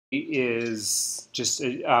is just,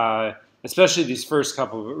 especially these first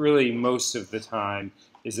couple, but really most of the time,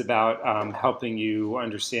 is about helping you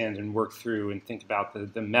understand and work through and think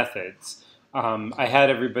about the methods. I had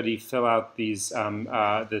everybody fill out these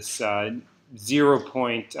this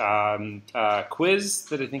 0-point quiz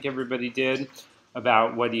that I think everybody did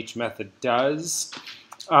about what each method does,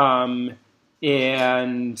 and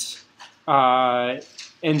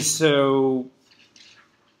so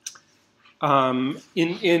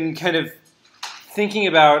in kind of thinking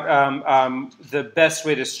about the best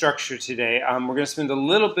way to structure today, we're going to spend a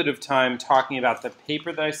little bit of time talking about the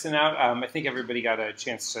paper that I sent out. I think everybody got a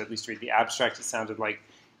chance to at least read the abstract. It sounded like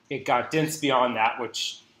it got dense beyond that,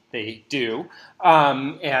 which they do.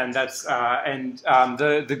 And that's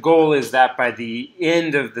the goal is that by the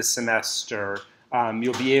end of the semester,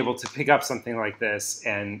 you'll be able to pick up something like this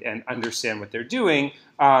and understand what they're doing,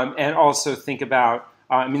 and also think about.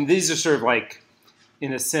 I mean, these are sort of like,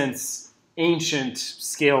 in a sense, ancient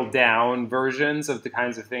scaled down versions of the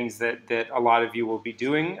kinds of things that a lot of you will be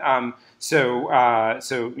doing. So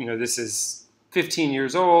you know, this is 15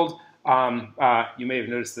 years old. You may have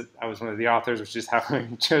noticed that I was one of the authors, which is how I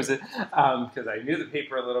chose it, because I knew the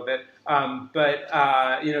paper a little bit. But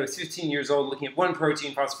you know, it's 15 years old, looking at one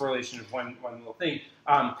protein phosphorylation of one little thing.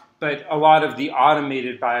 But a lot of the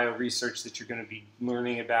automated bio research that you're going to be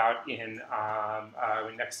learning about in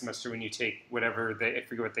next semester when you take whatever I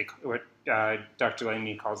forget what Dr.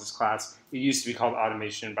 Laney calls this class. It used to be called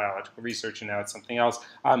automation in biological research, and now it's something else.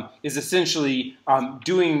 Is essentially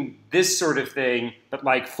doing this sort of thing, but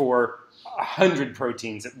like for 100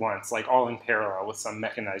 proteins at once, like all in parallel with some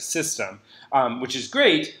mechanized system, which is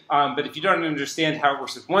great. But if you don't understand how it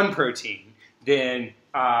works with one protein, then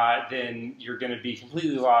you're going to be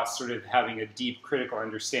completely lost, sort of having a deep critical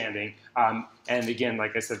understanding. And again,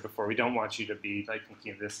 like I said before, we don't want you to be like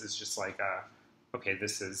thinking of this as just like, okay,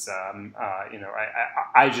 this is, you know,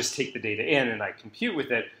 I just take the data in and I compute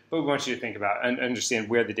with it, but we want you to think about and understand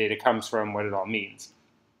where the data comes from, what it all means.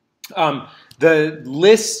 The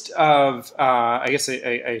list of, I guess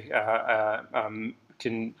I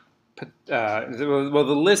can put, well,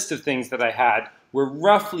 the list of things that I had were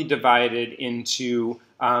roughly divided into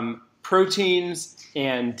proteins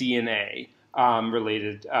and DNA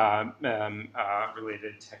related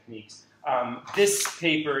techniques. This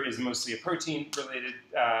paper is mostly a protein-related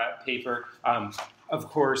paper. Of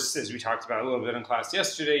course, as we talked about a little bit in class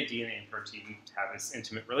yesterday, DNA and protein have this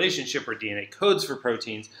intimate relationship where DNA codes for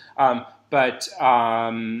proteins. But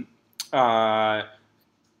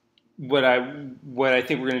what I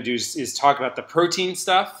think we're going to do is talk about the protein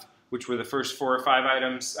stuff, which were the first 4 or 5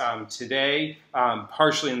 items today,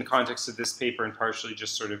 partially in the context of this paper and partially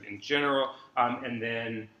just sort of in general, and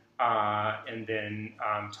then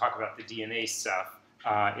talk about the DNA stuff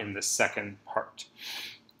in the second part.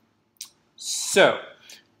 So,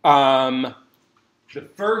 the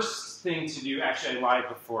first thing to do, actually I lied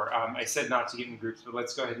before, I said not to get in groups, but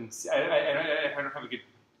let's go ahead and see. I don't have a good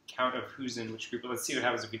count of who's in which group, but let's see what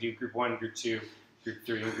happens if we do group 1, group 2, group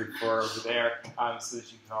 3, and group 4 over there, so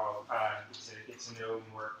that you can all get to know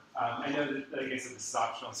more. I know that, like I said, this is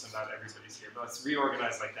optional, so not everybody's here, but let's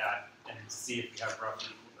reorganize like that and see if we have roughly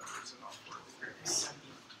equal numbers in all 4 of the groups.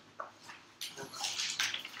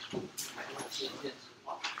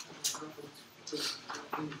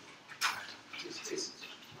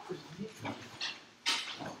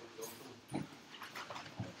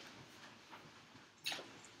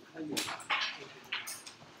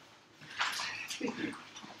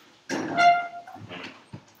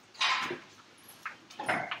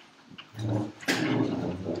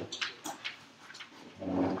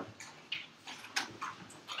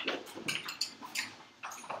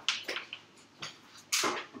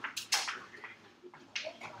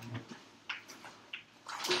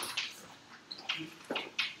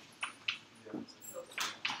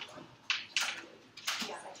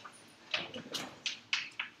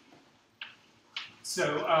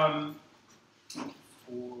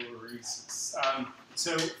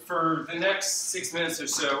 So for the next 6 minutes or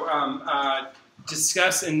so,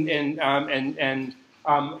 discuss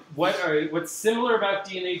what's similar about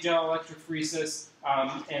DNA gel electrophoresis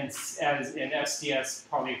and as in SDS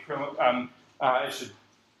polyacrylic. I should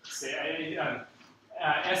say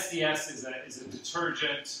SDS is a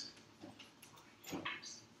detergent,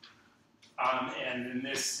 and then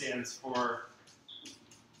this stands for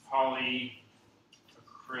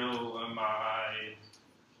polyacrylamide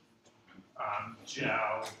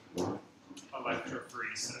gel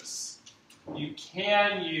electrophoresis. You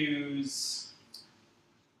can use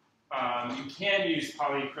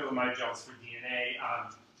polyacrylamide gels for DNA.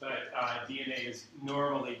 but DNA is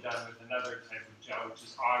normally done with another type of gel, which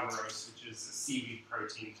is agarose, which is a seaweed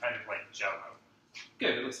protein, kind of like Jell-O.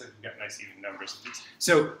 Good, it looks like we've got nice even numbers of these.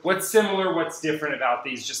 So what's similar, what's different about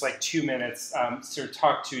these? Just like 2 minutes, sort of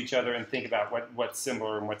talk to each other and think about what's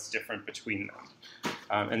similar and what's different between them.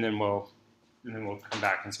 And then we'll come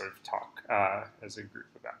back and sort of talk as a group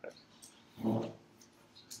about it.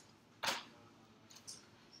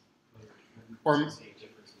 Or you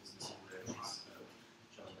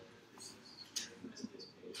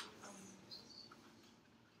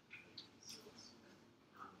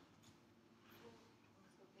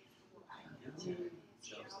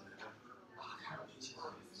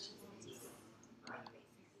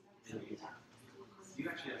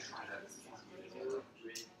actually have to try that.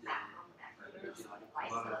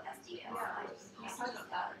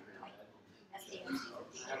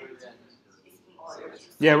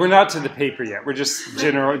 yeah, we're not to the paper yet. We're just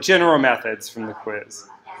general methods from the quiz.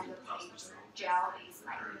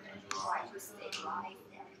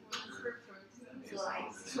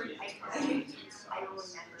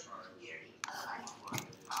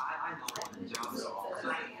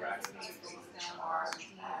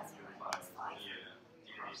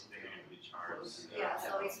 Yeah,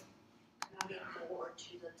 so it's moving more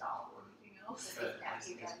to the dollar.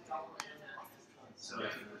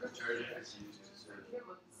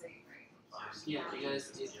 Yeah,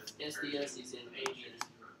 because SDS is an agent.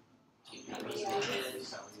 It will break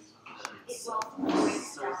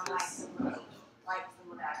down like some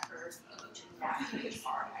of that curve to that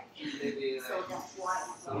part. So that's why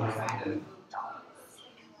it's always like $2.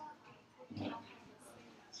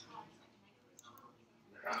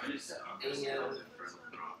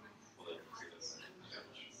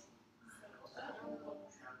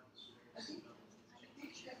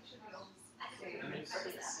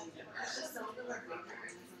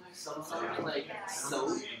 Something like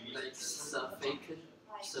soap, like sulfate.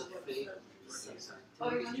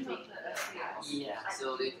 Yeah,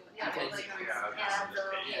 so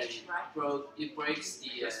it breaks the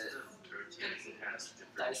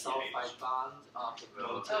disulfide bond of the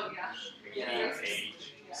protein. Yeah.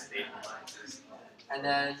 And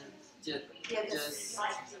then just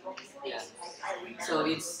so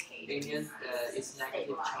it's it's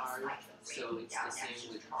negative charge, so it's the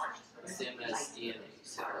same as DNA.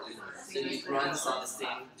 So it runs on the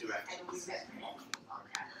same direction.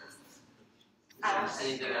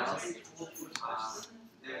 Anything else?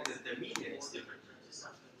 The media is different.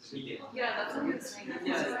 Yeah, that's what he was saying.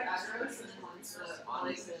 It's like agarose and one's the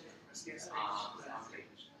polygon.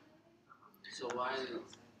 So why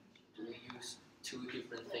do we use two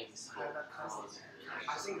different things? I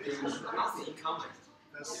think there is nothing in common.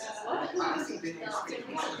 The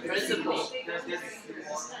principle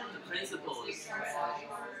is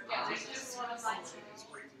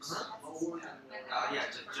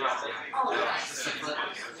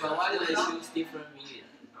but why do they choose different media?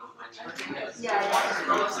 Yeah,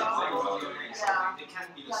 They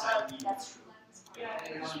can't be the same media. that's true.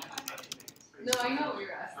 No, I know what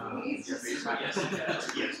you're asking. He's just.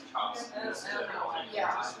 Yes, Charles.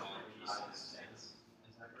 Yeah.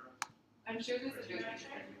 I'm sure there's a good reason.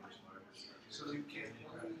 So you can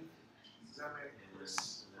examine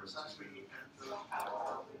this precisely and the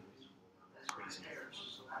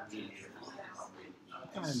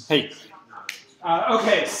Hey.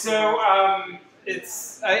 Okay, so I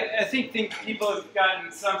think people have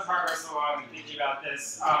gotten some progress along in thinking about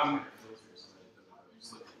this.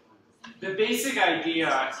 The basic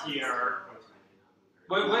idea here,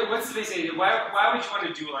 what's the basic idea? Why would you want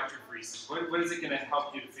to do electrophoresis? What is it going to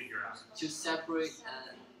help you to figure out? To separate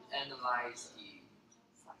and analyze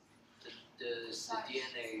the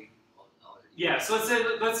DNA. Yeah, so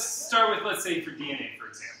let's start with, let's say, for DNA, for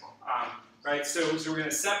example. Right, so we're going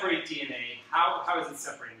to separate DNA. How is it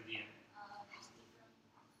separating the DNA?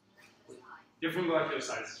 Different molecular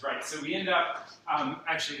sizes, right? So we end up,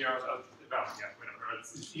 actually, you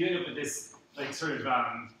end up with this, like, sort of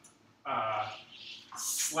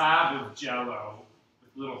slab of Jell-O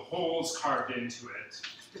with little holes carved into it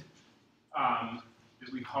that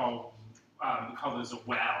we call those a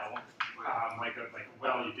well, like a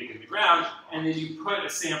well you dig in the ground, and then you put a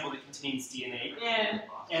sample that contains DNA in,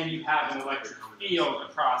 and you have an electric field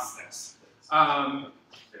across this.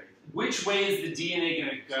 Which way is the DNA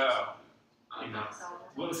going to go?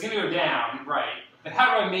 Well, it's going to go down, right? But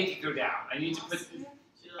how do I make it go down? I need to put,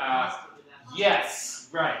 yes,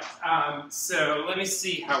 right. So let me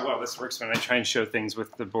see how well this works when I try and show things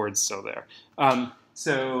with the board still there.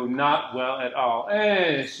 So not well at all.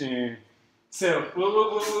 So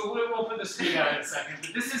we'll put the screen out in a second.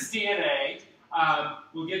 But this is DNA,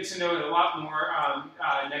 We'll get to know it a lot more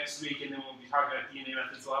next week, and then we'll be talking about DNA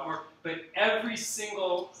methods a lot more. But every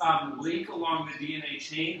single link along the DNA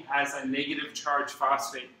chain has a negative charge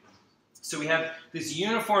phosphate. So we have this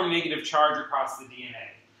uniform negative charge across the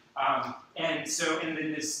DNA. And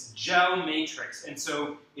then this gel matrix. And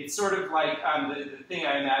so it's sort of like, the thing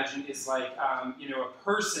I imagine is like, a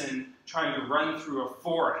person trying to run through a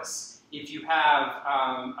forest. If you have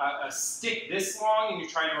a stick this long and you're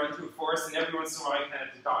trying to run through a forest, and every once in a while you kind of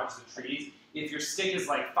have to dodge the trees. If your stick is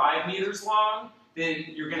like 5 meters long, then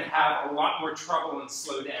you're going to have a lot more trouble and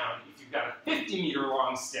slow down. If you've got a 50-meter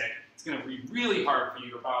long stick, it's going to be really hard for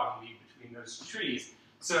you to bob and weave between those trees.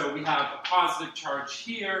 So we have a positive charge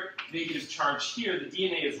here, negative charge here. The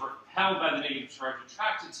DNA is repelled by the negative charge,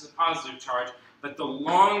 attracted to the positive charge. But the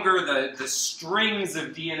longer the strings of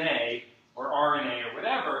DNA or RNA or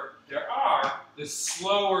whatever there are, the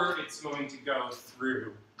slower it's going to go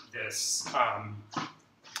through this,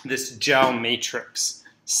 this gel matrix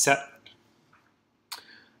set.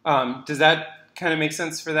 Does that kind of make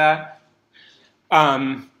sense for that?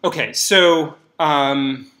 Okay, so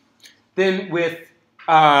then with,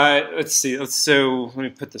 let's see, so let me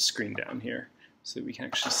put the screen down here so that we can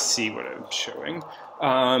actually see what I'm showing.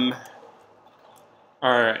 All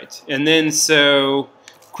right, and then so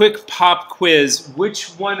quick pop quiz. Which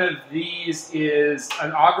one of these is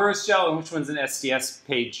an agarose gel and which one's an SDS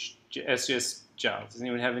gel? Does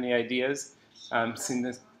anyone have any ideas? Seen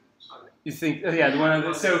this? You think, oh yeah, the one of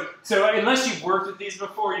the, so unless you've worked with these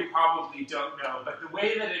before, you probably don't know. But the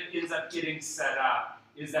way that it ends up getting set up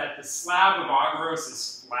is that the slab of agarose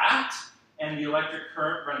is flat and the electric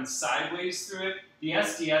current runs sideways through it. The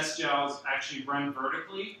SDS gels actually run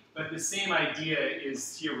vertically, but the same idea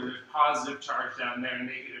is here where there's positive charge down there and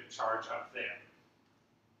negative charge up there.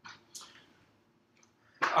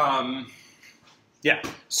 Yeah,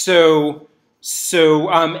 so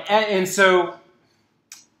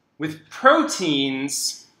with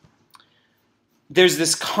proteins, there's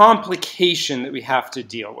this complication that we have to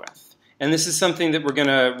deal with. And this is something that we're going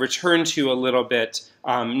to return to a little bit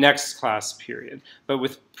next class period. But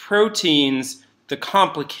with proteins, the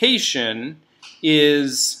complication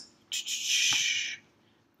is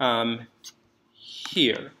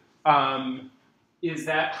here. Is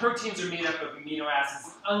that proteins are made up of amino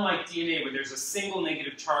acids. Unlike DNA, where there's a single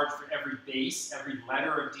negative charge for every base, every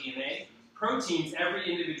letter of DNA, proteins, every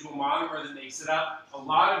individual monomer that makes it up, a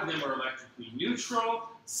lot of them are electrically neutral.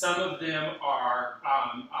 Some of them are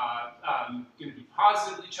going to be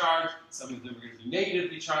positively charged. Some of them are going to be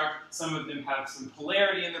negatively charged. Some of them have some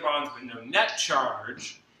polarity in their bonds, but no net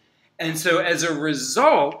charge. And so as a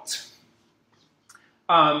result,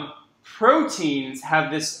 proteins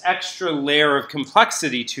have this extra layer of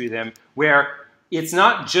complexity to them where it's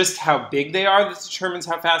not just how big they are that determines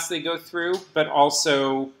how fast they go through, but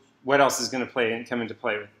also what else is going to come into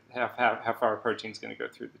play with how far a protein is going to go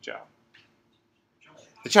through the gel.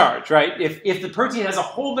 The charge, right? If the protein has a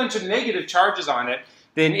whole bunch of negative charges on it,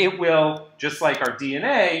 then it will, just like our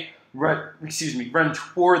DNA, run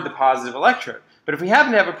toward the positive electrode. But if we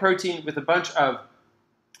happen to have a protein with a bunch of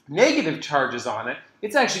negative charges on it,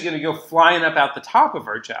 it's actually going to go flying up out the top of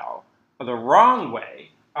our gel the wrong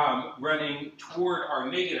way, running toward our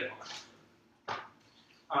negative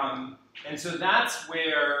electrode. And so that's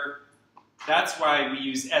why we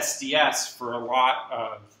use SDS for a lot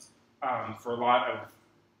of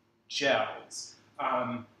gels.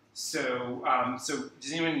 So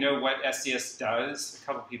does anyone know what SDS does? A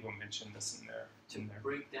couple people mentioned this in there.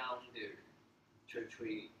 Break down the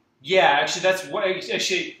tertiary. Yeah, actually,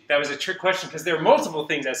 that was a trick question because there are multiple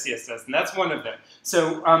things SDS does, and that's one of them.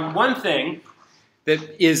 So one thing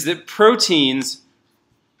is that proteins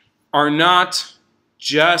are not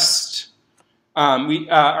just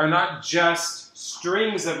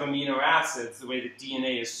strings of amino acids the way that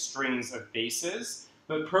DNA is strings of bases,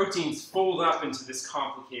 but proteins fold up into this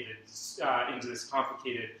complicated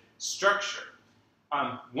structure.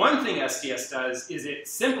 One thing SDS does is it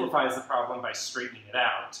simplifies the problem by straightening it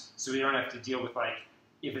out, so we don't have to deal with, like,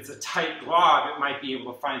 if it's a tight glob, it might be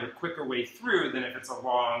able to find a quicker way through than if it's a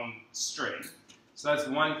long string. So that's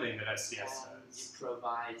one thing that SDS does. It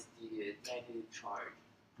provides the negative charge.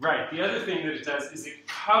 Right. The other thing that it does is it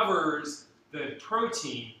covers the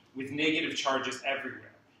protein with negative charges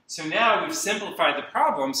everywhere. So now we've simplified the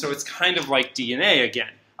problem, so it's kind of like DNA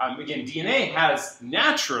again. Again, DNA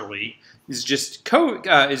is just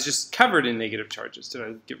covered in negative charges. Did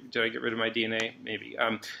I get rid of my DNA? Maybe.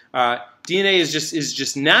 DNA is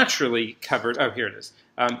just naturally covered. Oh, here it is.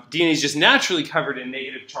 DNA is just naturally covered in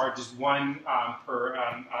negative charges, one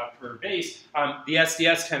per base. The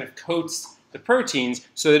SDS kind of coats the proteins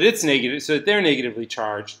so that it's negative, so that they're negatively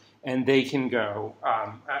charged, and they can go.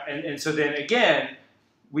 And so then again,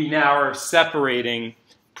 we now are separating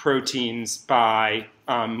proteins by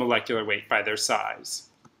molecular weight, by their size.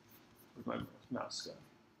 Where'd my mouse go?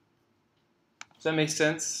 Does that make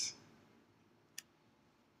sense?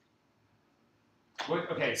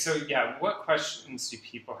 Okay, so yeah, what questions do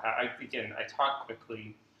people have? Again, I talk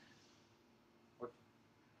quickly. What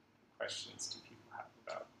questions do people have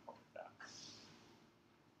about all of that?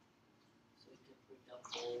 So you can break down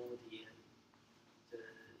all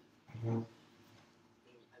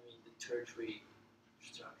the tertiary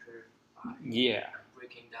structure by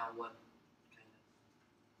breaking down what kind of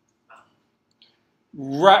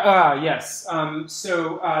Right. Yes.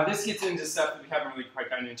 So this gets into stuff that we haven't really quite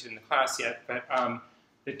gotten into in the class yet, but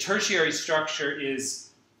the tertiary structure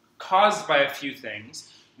is caused by a few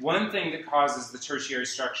things. One thing that causes the tertiary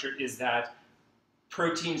structure is that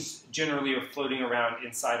proteins generally are floating around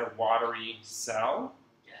inside a watery cell.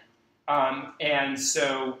 And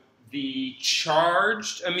so the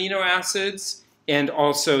charged amino acids and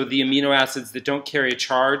also the amino acids that don't carry a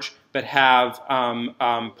charge but have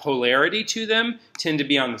polarity to them tend to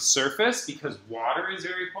be on the surface because water is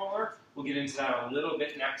very polar. We'll get into that a little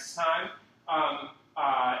bit next time.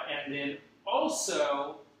 And then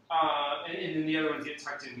also, and then the other ones get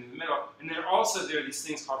tucked into the middle. And then also there are these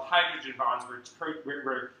things called hydrogen bonds where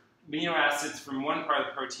amino acids from one part of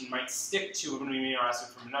the protein might stick to an amino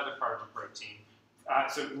acid from another part of the protein.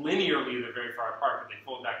 So linearly they're very far apart, but they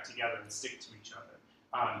fold back together and stick to each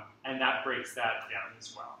other. And that breaks that down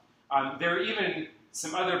as well. There are even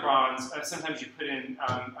some other bonds. Sometimes you put in,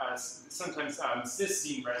 sometimes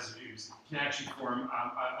cysteine residues can actually form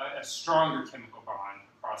a stronger chemical bond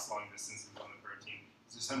across long distances on the protein.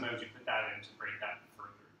 So sometimes you put that in to break that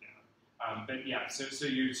further down. But yeah, so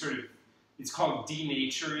you sort of, it's called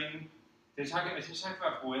denaturing. Did I talk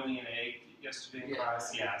about boiling an egg yesterday in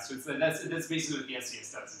class? Yeah, so that's basically what the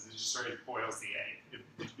SES does, is it just sort of boils the egg.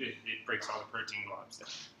 It breaks all the protein globs down.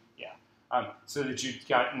 Yeah. So that you've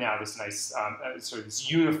got now this nice, sort of this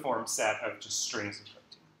uniform set of just strings of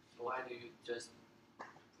protein. So why do you just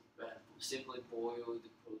simply boil the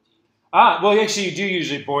protein? Well, actually, you do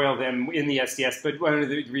usually boil them in the SDS, but one of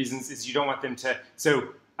the reasons is you don't want them to.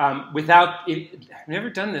 So without it, I've never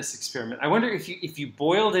done this experiment. I wonder if you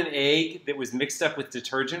boiled an egg that was mixed up with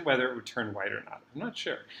detergent, whether it would turn white or not. I'm not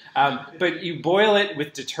sure. But you boil it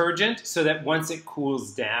with detergent so that once it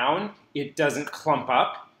cools down, it doesn't clump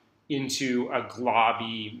up into a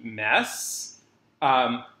globby mess,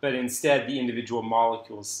 but instead the individual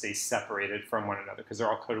molecules stay separated from one another because they're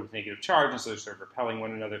all coated with negative charge, and so they're sort of repelling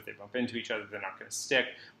one another. If they bump into each other, they're not going to stick.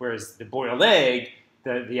 Whereas the boiled egg,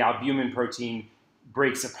 the albumin protein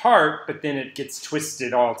breaks apart, but then it gets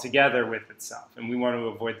twisted all together with itself, and we want to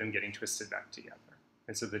avoid them getting twisted back together.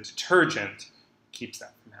 And so the detergent keeps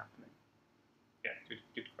that from happening. Yeah,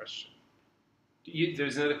 good question.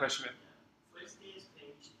 There's another question.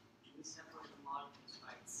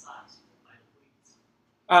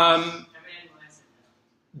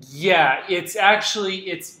 Yeah,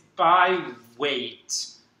 it's by weight,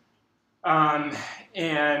 and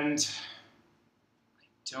I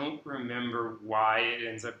don't remember why it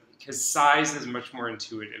ends up, because size is much more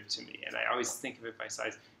intuitive to me, and I always think of it by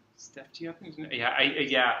size. Steph, do you happen to know?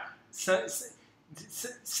 Yeah.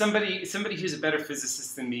 Somebody who's a better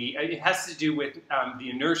physicist than me. It has to do with the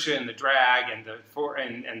inertia and the drag and the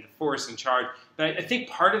force and charge. But I think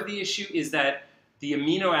part of the issue is that the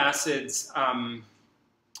amino acids,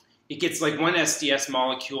 it gets like one SDS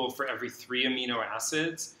molecule for every 3 amino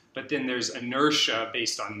acids, but then there's inertia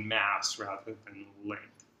based on mass rather than length,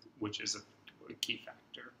 which is a key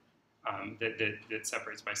factor that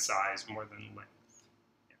separates by size more than length.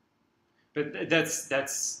 Yeah. But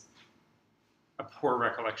that's a poor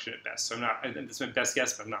recollection at best. So that's my best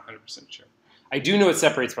guess, but I'm not 100% sure. I do know it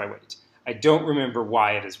separates by weight. I don't remember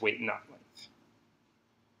why it is weight, not length.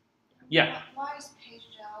 Yeah? Why is page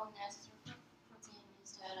gel necessary for protein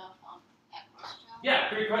instead of agarose gel? Yeah,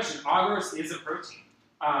 great question. Agarose is a protein.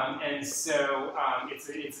 And so it's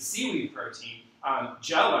a seaweed protein.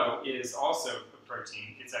 Jello is also a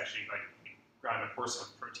protein. It's actually like ground up horse milk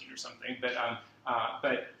protein or something. But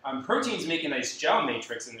proteins make a nice gel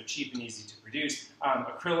matrix, and they're cheap and easy to produce.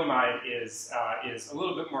 Acrylamide is a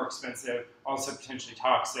little bit more expensive, also potentially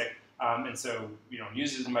toxic, and so we don't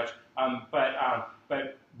use it as much.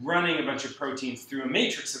 But running a bunch of proteins through a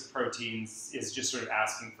matrix of proteins is just sort of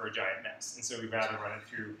asking for a giant mess. And so we'd rather run it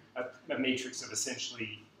through a matrix of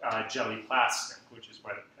essentially jelly plastic, which is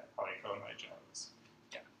what polyacrylamide gel is.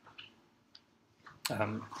 Yeah.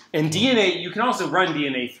 And DNA, you can also run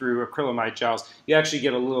DNA through acrylamide gels. You actually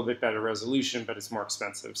get a little bit better resolution, but it's more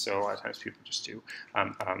expensive. So a lot of times people just do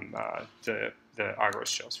the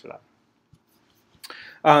agarose gels for that.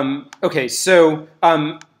 Okay, so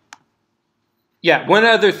yeah, one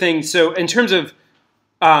other thing. So in terms of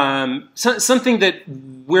something that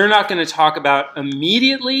we're not going to talk about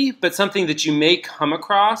immediately, but something that you may come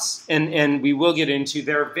across, and we will get into,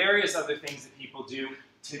 there are various other things that people do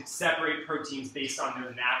to separate proteins based on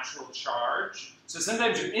their natural charge. So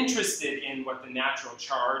sometimes you're interested in what the natural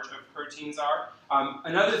charge of proteins are.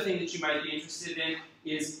 Another thing that you might be interested in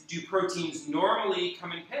is, do proteins normally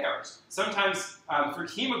come in pairs? Sometimes for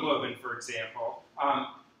hemoglobin, for example,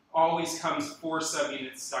 always comes 4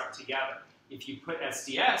 subunits stuck together. If you put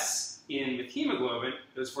SDS in with hemoglobin,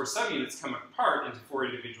 those 4 subunits come apart into 4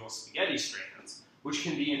 individual spaghetti strands, which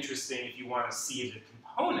can be interesting if you want to see the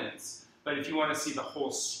components. But if you want to see the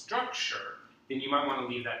whole structure, then you might want to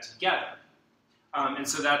leave that together. And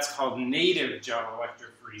so that's called native gel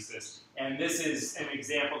electrophoresis. And this is an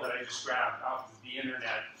example that I just grabbed off of the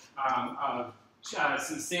internet of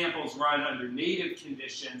some samples run under native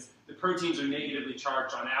conditions. The proteins are negatively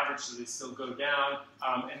charged on average, so they still go down.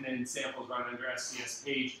 And then samples run under SDS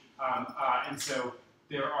page. And so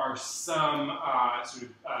there are some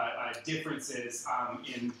sort of differences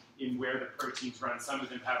in where the proteins run. Some of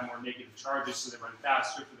them have more negative charges, so they run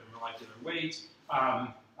faster for their molecular weight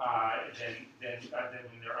than when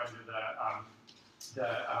they're under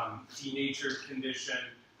the denatured condition.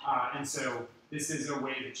 And so this is a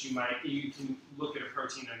way that you can look at a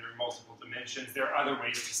protein under multiple dimensions. There are other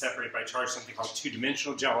ways to separate by charge, something called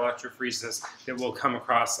two-dimensional gel electrophoresis that we'll come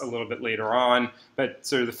across a little bit later on. But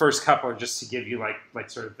sort of the first couple are just to give you like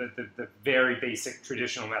sort of the very basic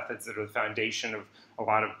traditional methods that are the foundation of a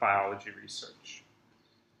lot of biology research.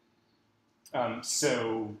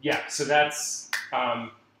 So yeah, so that's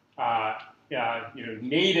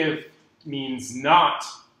native means not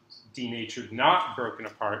denatured, not broken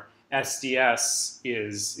apart. SDS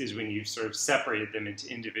is when you've sort of separated them into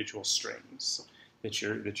individual strings that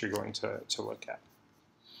you're going to look at.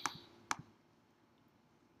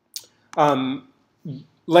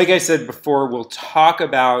 Like I said before, we'll talk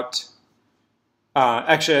about.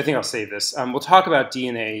 Actually, I think I'll save this. We'll talk about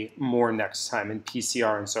DNA more next time and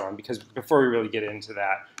PCR and so on, because before we really get into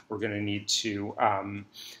that, we're going to need to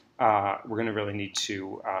really need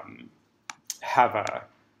to have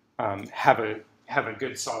a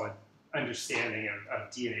good solid understanding of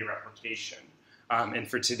DNA replication. And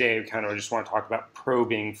for today, we kind of just want to talk about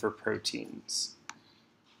probing for proteins.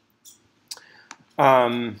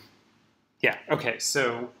 Yeah. Okay.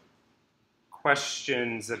 So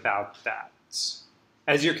questions about that.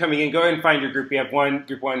 As you're coming in, go ahead and find your group. We have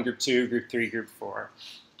group 1, group 2, group 3, group 4.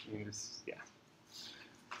 Yeah.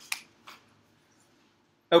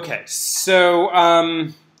 Okay, so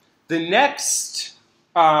the next.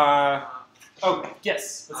 Oh,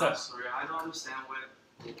 yes. What's up? Sorry, I don't understand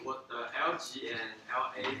what the LG and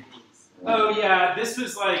LA means. Oh yeah, this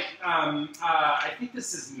was like I think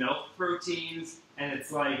this is milk proteins, and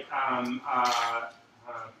it's like I don't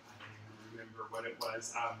remember what it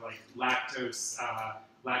was, like lactose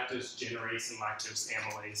generase and lactose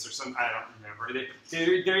amylase or some, I don't remember.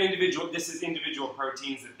 They're individual. This is individual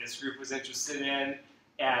proteins that this group was interested in,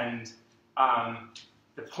 and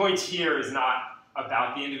the point here is not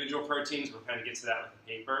about the individual proteins. We'll kind of get to that with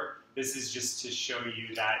the paper. This is just to show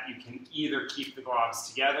you that you can either keep the globs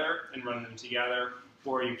together and run them together,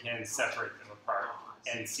 or you can separate them apart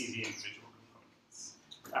and see the individual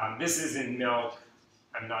components. This is in milk.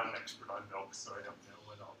 I'm not an expert on milk, so I don't know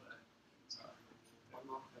what all that are. One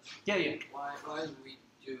more question. Yeah. Why do we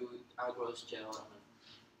do agarose gel on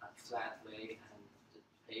a flat way and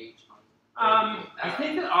the page on? I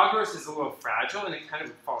think that agarose is a little fragile, and it kind of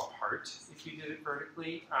would fall apart if you did it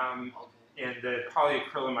vertically. Okay. And the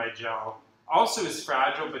polyacrylamide gel also is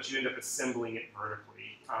fragile, but you end up assembling it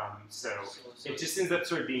vertically. So it just ends up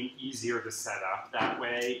sort of being easier to set up that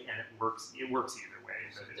way, and it works either way.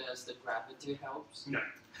 So does the gravity help? No.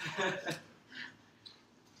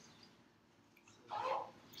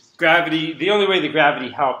 Gravity, the only way the gravity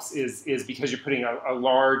helps is because you're putting a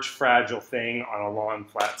large, fragile thing on a long,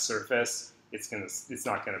 flat surface. It's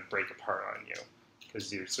not gonna break apart on you,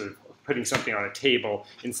 because you're sort of putting something on a table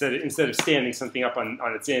instead of standing something up on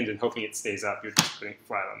its end and hoping it stays up. You're just putting it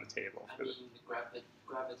flat on the table. I mean, the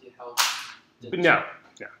gravity helps. But no,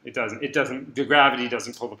 it doesn't. It doesn't. The gravity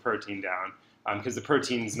doesn't pull the protein down because the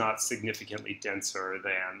protein is not significantly denser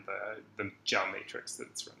than the gel matrix that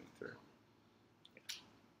it's running through.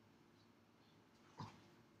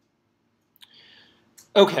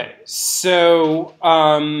 Okay, so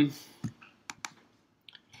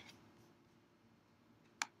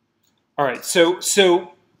All right, so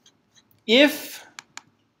if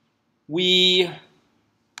we,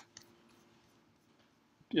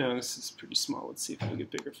 this is pretty small. Let's see if it'll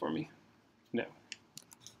get bigger for me. No.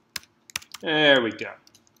 There we go.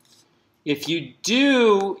 If you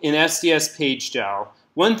do an SDS page gel,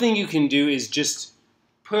 one thing you can do is just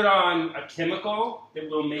put on a chemical that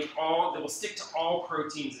will stick to all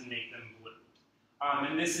proteins and make them blue.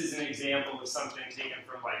 And this is an example of something taken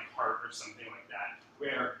from like heart or something like that,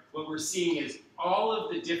 where what we're seeing is all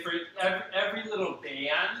of the different, every little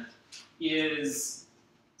band is,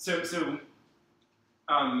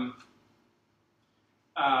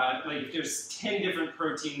 like if there's 10 different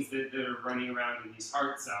proteins that are running around in these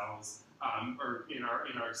heart cells, or in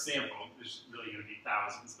our sample, there's really going to be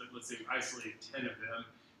thousands, but let's say we isolate 10 of them,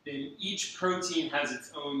 then each protein has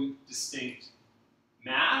its own distinct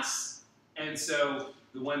mass, and so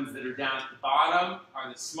the ones that are down at the bottom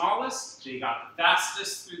are the smallest, they got the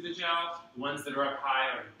fastest through the gel, the ones that are up high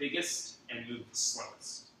are the biggest and move the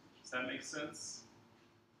slowest. Does that make sense?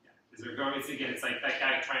 Because they're going, it's like that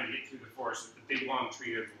guy trying to get through the forest with the big long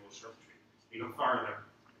tree or the little short tree. They go farther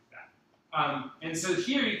like that. And so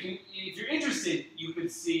here you can, if you're interested, you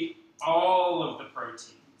could see all of the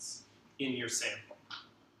proteins in your sample.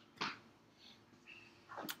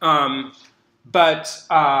 But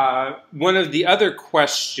one of the other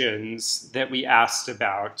questions that we asked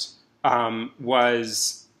about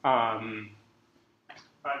was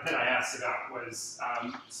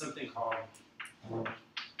something called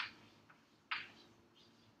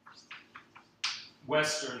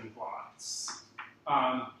Western blots.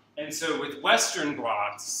 And so with Western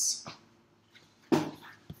blots,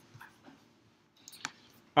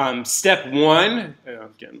 step one,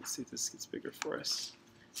 again, let's see if this gets bigger for us.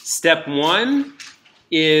 Step one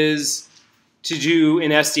is to do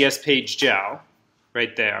an SDS page gel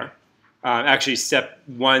right there. Actually, step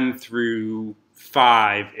 1 through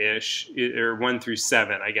 5-ish, or 1 through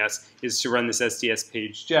 7, I guess, is to run this SDS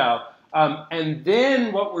page gel. And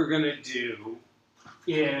then what we're going to do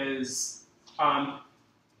is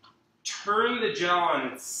turn the gel on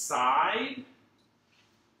its side.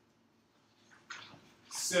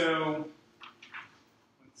 So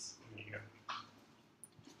let me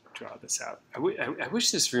draw this out. I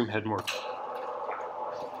wish this room had more.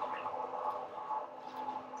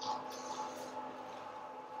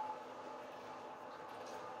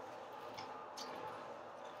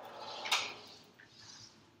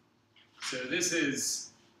 So this is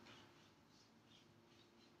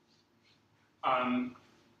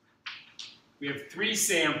we have 3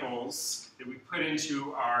 samples that we put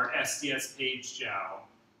into our SDS page gel,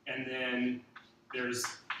 and then there's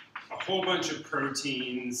a whole bunch of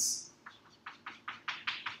proteins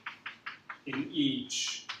in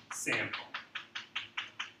each sample.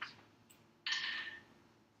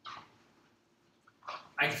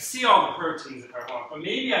 I can see all the proteins if I want, but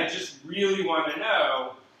maybe I just really want to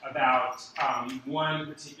know about one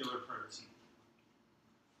particular protein.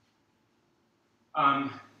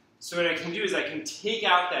 So what I can do is I can take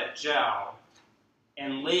out that gel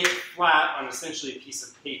and lay it flat on essentially a piece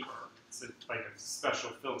of paper. It's like a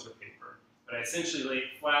special filter paper. But I essentially lay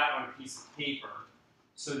it flat on a piece of paper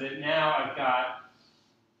so that now I've got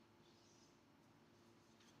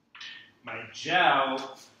my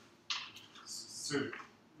gel sort of.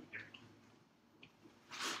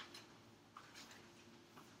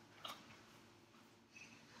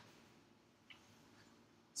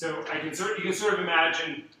 So you can sort of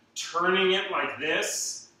imagine turning it like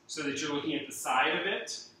this so that you're looking at the side of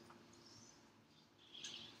it.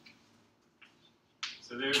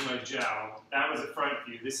 So there's my gel. That was a front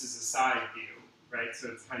view. This is a side view, right? So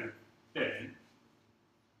it's kind of thin.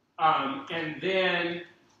 And then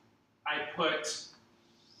I put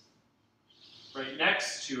right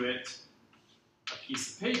next to it a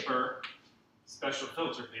piece of paper, special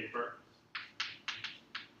filter paper.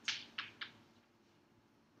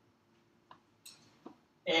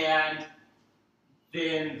 And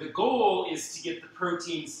then the goal is to get the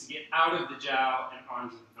proteins to get out of the gel and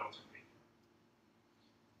onto the filter paper.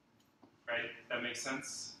 Right? That makes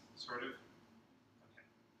sense? Sort of? Okay.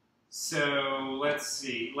 So let's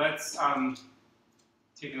see. Let's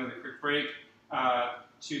take another quick break.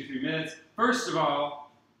 2-3 minutes. First of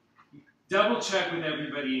all, double check with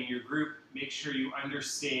everybody in your group. Make sure you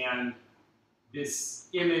understand this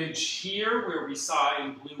image here where we saw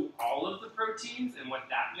in blue all of the proteins and what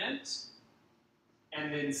that meant.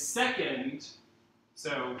 And then second,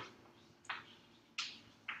 so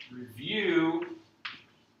review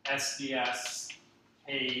SDS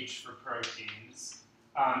page for proteins.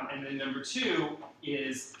 And then number 2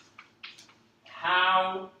 is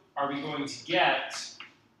how are we going to get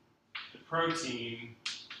protein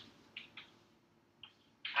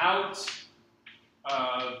out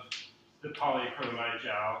of the polyacrylamide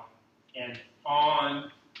gel and on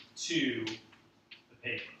to the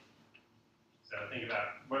paper. So think about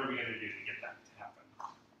what are we going to do to get that to happen.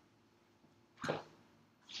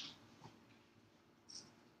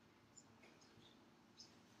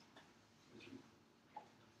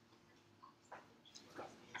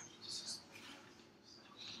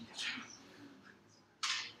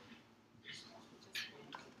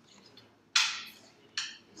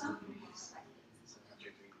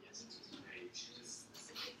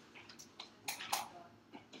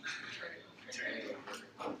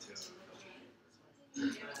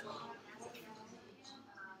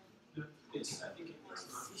 I think it's not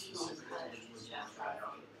specific to which one's dry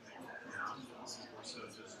out now. So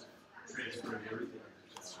just transfer everything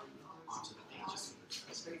onto the pages.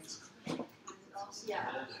 Yeah,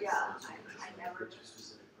 I never.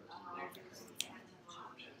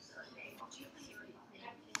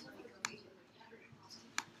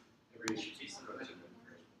 Every piece of protein.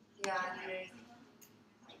 Yeah, there is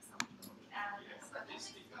like something.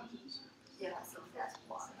 Yeah, so that's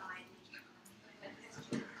why.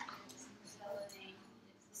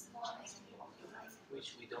 Which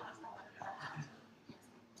we don't have.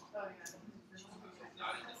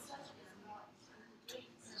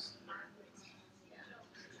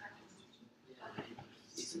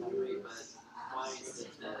 It's not great, but why is it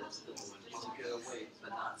the particular way, but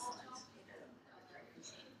not science?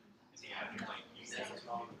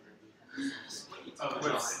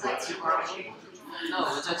 What's your question? No,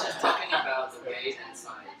 we're just talking about the weight and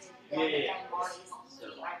size. Yeah. So,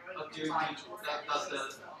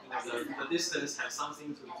 Does the distance have something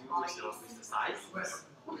to do with the size?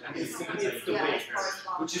 It's the weight,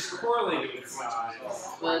 which is correlated with size.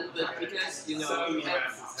 but because you know Some amino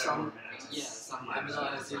acids have more mass. some amino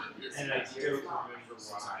acid is And I don't remember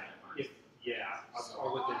why.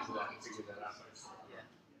 I'll look into that and figure that out.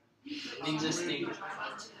 interesting. And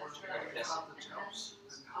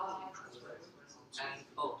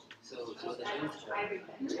so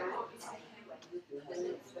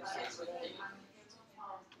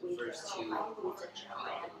the first two, number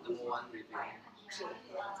one review. So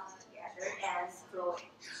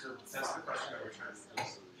that's the question that we're trying to do.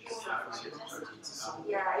 Is how to get proteins out.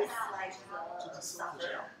 Yeah, it's like the stuff.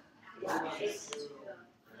 Yeah,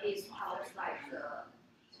 it helps like the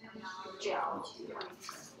gel to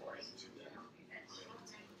transport.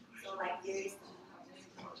 So like there is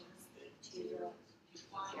stick to the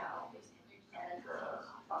gel and the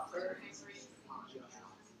buffer.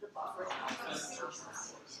 The buffer helps.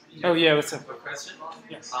 Oh yeah, what's up? Quick question.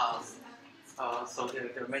 Yes. So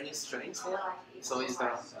there are many strings here. So is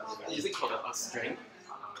it called a string?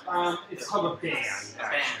 It's called a band. A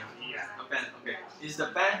band. Yeah. A band. Okay. Is the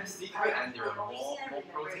band thicker and there are more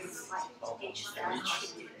proteins on each band?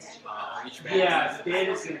 Yeah, the band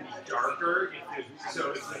is going to be darker.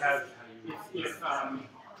 So if you have,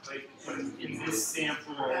 like in this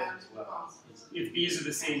sample, if these are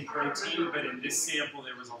the same protein, but in this sample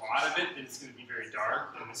there was a lot of it, then it's going to be very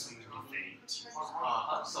dark, and this one will be faint.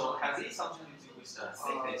 So has it something to do with the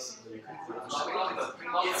thickness?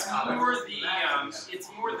 It's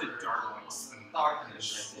more the darkness than the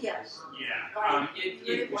Darkness. Yeah. Yeah.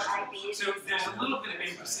 So there's a little bit of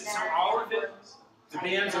imprecise. So all of it, the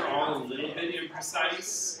bands are all a little bit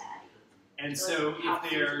imprecise, and so if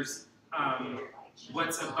there's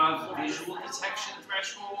what's above visual detection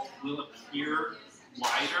threshold will appear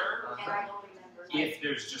wider if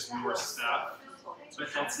there's just more stuff.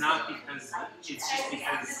 But that's not because, it's just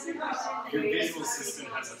because your visual system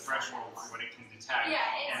has a threshold for what it can detect,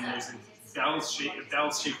 and there's a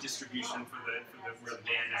bell-shaped distribution for the where the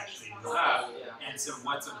band actually ends up. And so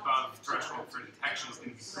what's above threshold for detection is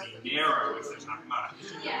going to be pretty narrow if there's not much.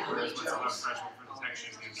 Whereas what's above threshold for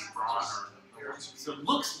detection is going to be broader. So it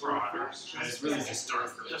looks broader, but it's really just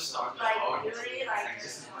darker. Just darker. Like usually like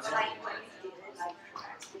when you do it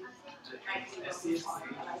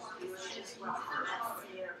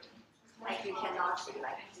like you cannot see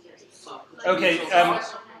like Okay.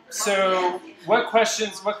 So what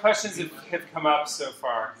questions have come up so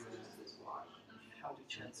far?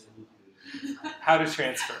 How to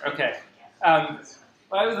transfer. Okay. Well,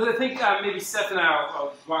 I think maybe Seth and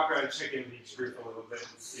I'll walk around and check in with each group a little bit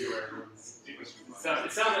and see where everyone's doing. It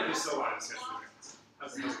sounds like there's still a lot of discussion there.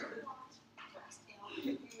 How's it going?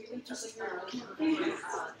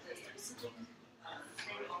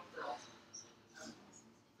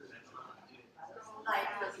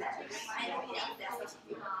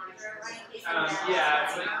 Yeah,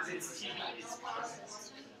 it's like it's TV.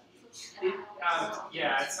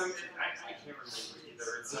 Yeah, it's some. I can't remember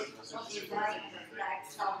either. It's some.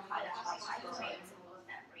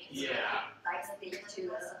 Yeah.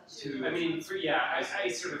 I mean, I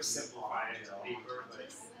sort of simplify it to paper, but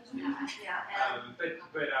I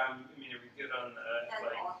mean, are we good on the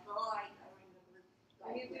like?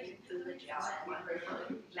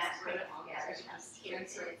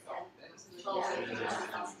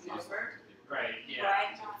 Right.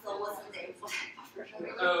 Yeah.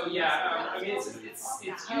 Oh yeah. I mean,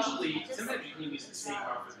 it's usually sometimes you can use the same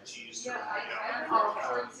buffer that you use for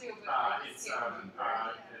it's the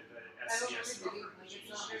SCS buffer which you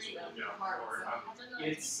use for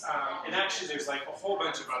it's and actually there's like a whole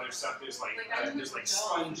bunch of other stuff. There's like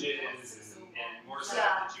sponges and more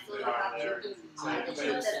stuff that you put on there.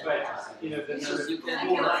 But you know the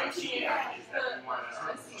core idea is that you want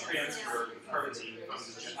to transfer protein from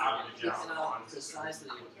out of the gel onto the precisely,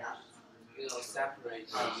 separate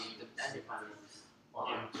the antibodies.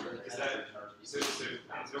 Yeah. Is that so?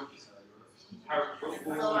 How? We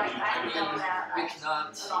cannot.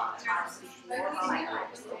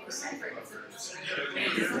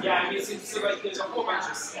 Yeah, I mean, so like there's a whole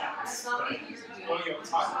bunch of steps. Well, you'll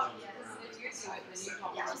talk about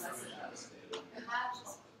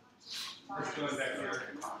Let's go back here.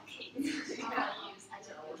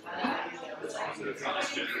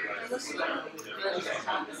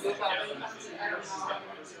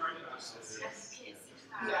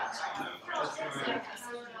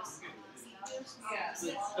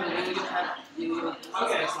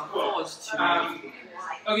 Okay, cool.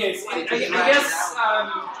 Okay, I guess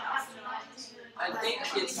I think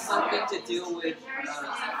it's something to do with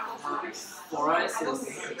fluorescence.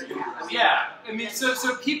 Yeah, I mean, so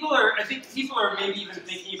I think people are maybe even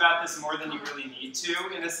thinking about this more than you really need to,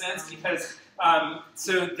 in a sense, because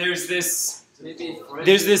so there's this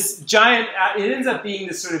giant. It ends up being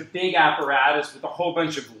this sort of big apparatus with a whole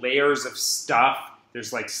bunch of layers of stuff.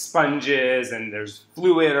 There's like sponges and there's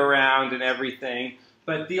fluid around and everything.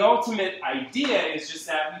 But the ultimate idea is just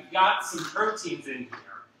that we've got some proteins in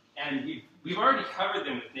here, and we've already covered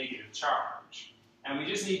them with negative charge. And we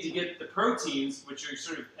just need to get the proteins, which are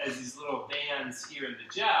sort of as these little bands here in the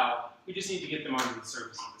gel, we just need to get them onto the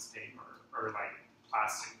surface of this paper, or like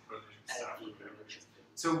plastic coating stuff.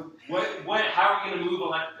 So how are we going to move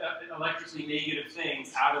electrically negative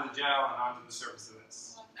things out of the gel and onto the surface of this?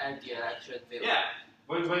 And the electric field. Yeah.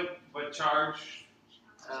 What charge?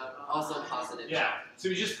 Also positive. Yeah. So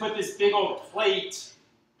we just put this big old plate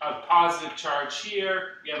of positive charge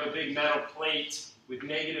here. We have a big metal plate with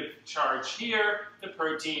negative charge here. The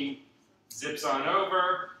protein zips on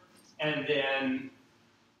over, and then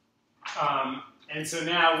and so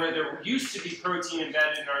now where there used to be protein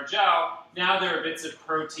embedded in our gel, now there are bits of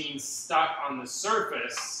protein stuck on the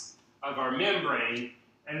surface of our membrane.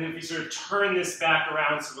 And then if we sort of turn this back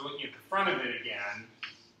around so we're looking at the front of it again,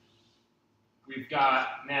 we've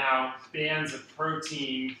got now bands of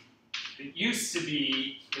protein that used to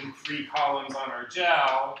be in 3 columns on our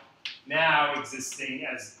gel, now existing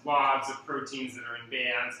as blobs of proteins that are in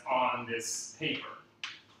bands on this paper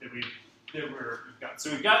that we've got.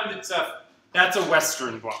 So we've gotten the stuff. That's a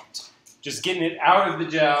Western blot. Just getting it out of the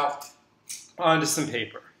gel onto some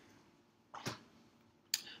paper.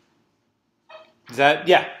 Is that,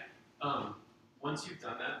 yeah? Once you've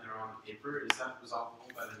done that and they're on the paper, is that resolvable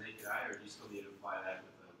by the naked eye, or do you still need to apply that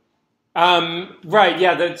with Right,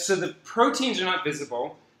 yeah, so the proteins are not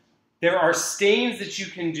visible. There are stains that you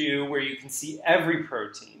can do where you can see every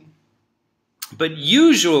protein. But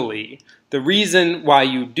usually, the reason why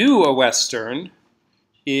you do a Western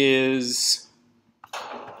is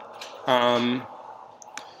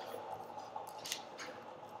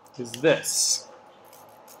this.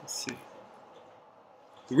 Let's see.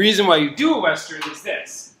 The reason why you do a Western is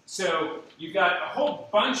this. So you've got a whole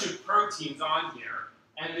bunch of proteins on here,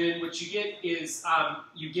 and then what you get is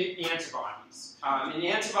you get antibodies. And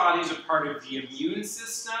antibodies are part of the immune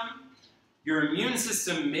system. Your immune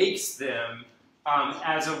system makes them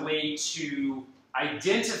as a way to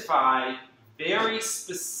identify very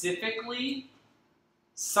specifically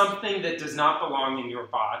something that does not belong in your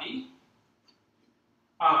body.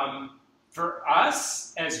 For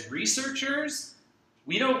us, as researchers,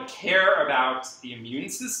 we don't care about the immune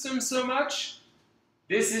system so much.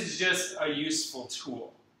 This is just a useful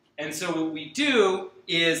tool. And so what we do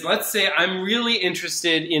is, let's say I'm really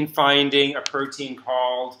interested in finding a protein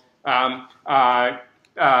called the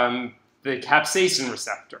capsaicin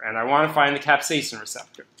receptor, and I want to find the capsaicin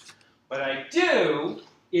receptor. What I do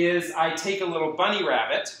is I take a little bunny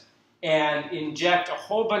rabbit and inject a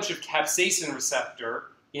whole bunch of capsaicin receptor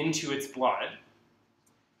into its blood.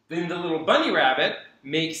 Then the little bunny rabbit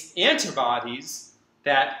makes antibodies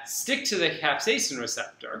that stick to the capsaicin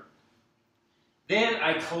receptor. Then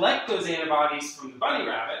I collect those antibodies from the bunny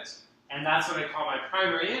rabbit, and that's what I call my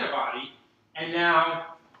primary antibody. And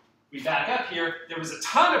now we back up here. There was a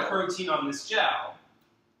ton of protein on this gel,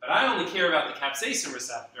 but I only care about the capsaicin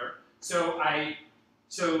receptor. So I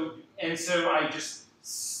just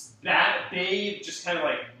bathe, just kind of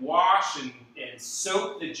like wash and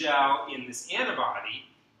soak the gel in this antibody,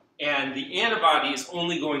 and the antibody is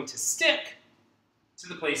only going to stick to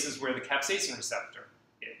the places where the capsaicin receptor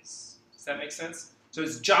is. Does that make sense? So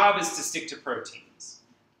its job is to stick to proteins.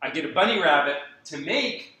 I get a bunny rabbit to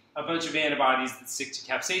make a bunch of antibodies that stick to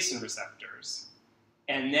capsaicin receptors,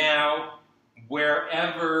 and now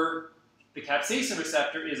wherever the capsaicin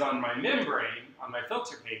receptor is on my membrane, on my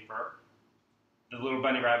filter paper, the little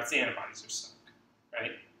bunny rabbit's antibodies are stuck,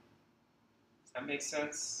 right? Does that make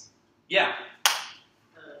sense? Yeah?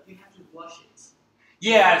 You have to wash it.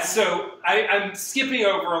 Yeah, so I'm skipping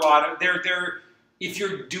over a lot of, if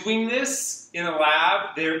you're doing this in a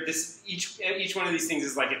lab, each one of these things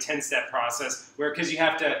is like a 10-step process, where, because you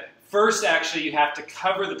have to, first actually you have to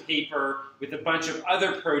cover the paper with a bunch of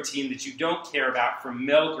other protein that you don't care about from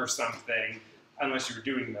milk or something, unless you were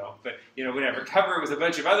doing milk, but whatever. Cover it with a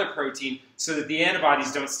bunch of other protein so that the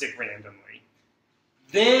antibodies don't stick randomly.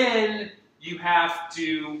 Then you have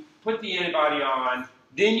to put the antibody on.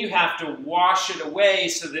 Then you have to wash it away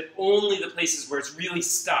so that only the places where it's really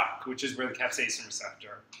stuck, which is where the capsaicin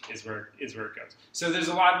receptor is where it goes. So there's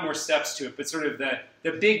a lot more steps to it, but sort of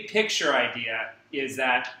the big picture idea is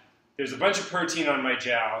that there's a bunch of protein on my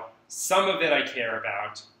gel. Some of it I care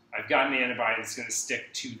about. I've got an antibody that's going to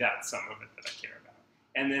stick to that some of it that I care about.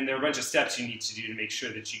 And then there are a bunch of steps you need to do to make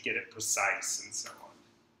sure that you get it precise and so on.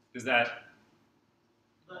 Does that?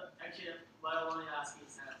 But actually, what I want to ask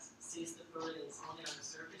is that since the protein is only on the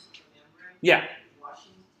surface of the membrane, yeah.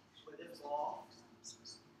 Washing, would it fall?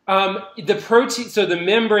 The protein, so the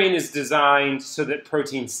membrane is designed so that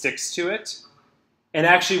protein sticks to it. And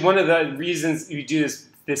actually, one of the reasons you do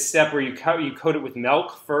this step where you coat it with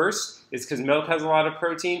milk first is because milk has a lot of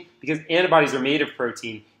protein, because antibodies are made of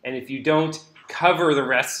protein, and if you don't cover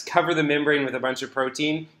the membrane with a bunch of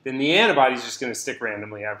protein, then the antibody is just going to stick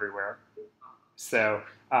randomly everywhere. So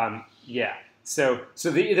yeah, so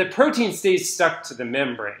the protein stays stuck to the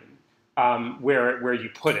membrane where you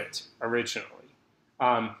put it originally,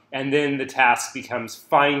 and then the task becomes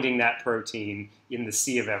finding that protein in the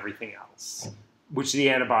sea of everything else, which the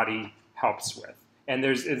antibody helps with. And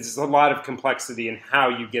there's a lot of complexity in how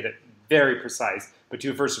you get it very precise, but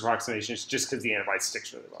to a first approximation, it's just because the antibody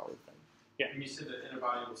sticks really well with them. Yeah. When you said the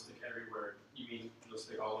antibody will stick everywhere, you mean it'll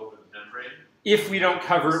stick all over the membrane? If we don't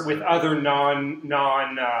cover it with other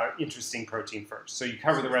non-interesting protein first. So you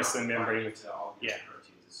cover the rest of the membrane with, yeah.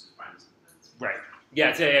 Proteins, it's just binds to the membrane. Right.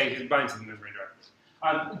 Yeah, it binds to the membrane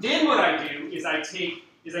directly. Then what I do is I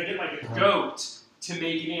get like a goat to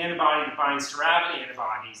make an antibody that binds to rabbit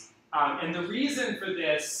antibodies. And the reason for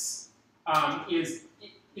this is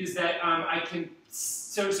that I can,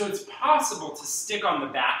 so it's possible to stick on the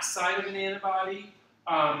back side of an antibody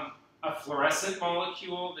a fluorescent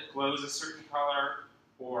molecule that glows a certain color,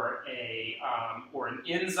 or an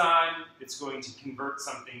enzyme that's going to convert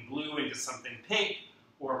something blue into something pink,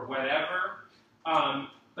 or whatever.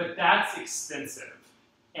 But that's expensive.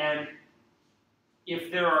 And if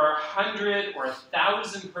there are 100 or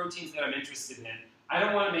 1,000 proteins that I'm interested in, I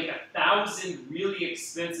don't want to make 1,000 really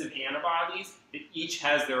expensive antibodies that each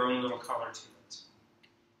has their own little color to it.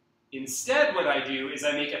 Instead, what I do is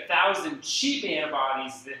I make 1,000 cheap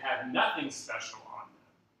antibodies that have nothing special on them.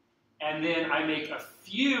 And then I make a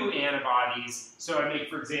few antibodies. So I make,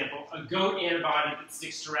 for example, a goat antibody that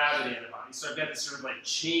sticks to rabbit antibodies. So I've got this sort of like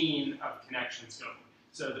chain of connections going.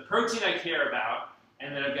 So the protein I care about,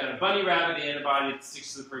 and then I've got a bunny rabbit antibody that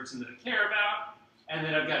sticks to the protein that I care about, and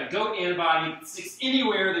then I've got a goat antibody that sticks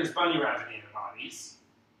anywhere there's bunny rabbit antibodies.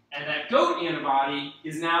 And that goat antibody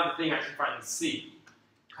is now the thing I can finally see,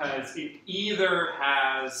 because it either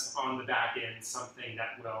has on the back end something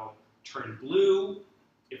that will turn blue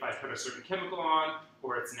if I put a certain chemical on,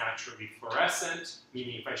 or it's naturally fluorescent,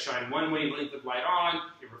 meaning if I shine one wavelength of light on,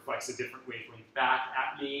 it reflects a different wavelength back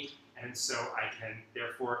at me, and so I can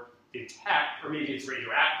therefore detect, or maybe it's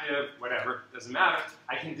radioactive, whatever, doesn't matter,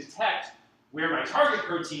 I can detect where my target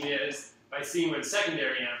protein is by seeing where the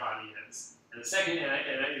secondary antibody is. And the second,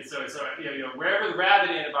 so wherever the rabbit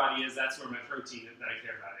antibody is, that's where my protein that I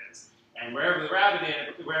care about is. And wherever the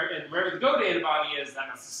goat antibody is, that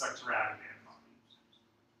must have stuck to rabbit antibody.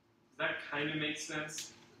 Does that kind of make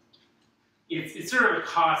sense? It's sort of a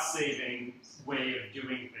cost-saving way of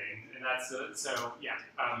doing things, and that's so yeah.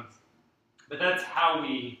 But that's how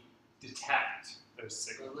we detect those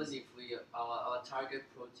signals. But if we our target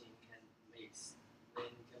protein can mix, then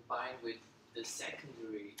combine with the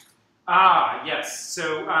secondary. Ah, yes.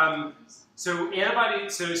 So so antibody.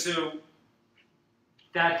 So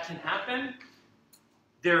that can happen.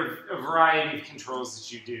 There are a variety of controls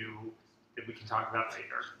that you do that we can talk about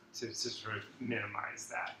later to sort of minimize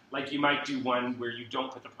that. Like you might do one where you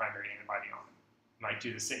don't put the primary antibody on. You might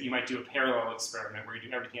do the same. You might do a parallel experiment where you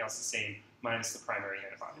do everything else the same minus the primary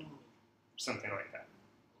antibody, something like that.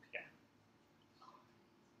 Yeah.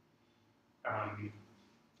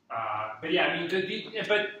 But yeah, I mean,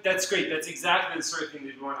 but that's great. That's exactly the sort of thing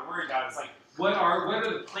that we want to worry about. It's like, what are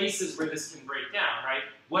the places where this can break down, right?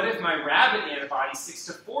 What if my rabbit antibody sticks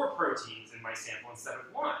to 4 proteins in my sample instead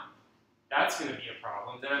of 1? That's going to be a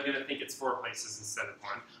problem. Then I'm going to think it's 4 places instead of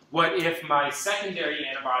 1. What if my secondary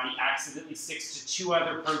antibody accidentally sticks to 2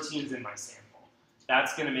 other proteins in my sample?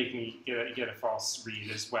 That's going to make me get a false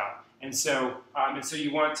read as well. And so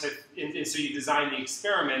you want to, and so you design the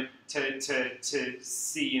experiment to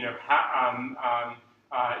see, how,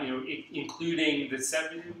 including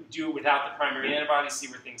do it without the primary antibody, see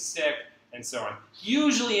where things stick, and so on.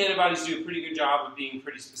 Usually antibodies do a pretty good job of being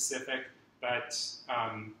pretty specific, but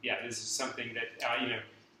yeah, this is something that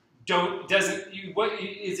what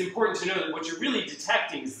is important to know that what you're really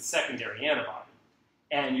detecting is the secondary antibody,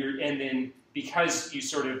 and then because you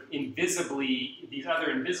sort of invisibly, these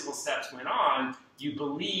other invisible steps went on, you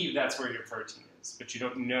believe that's where your protein is, but you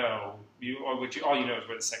don't know. All you know is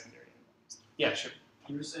where the secondary antibody is. Yeah, sure.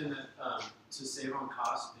 You were saying that to save on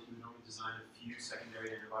cost, that you would only design a few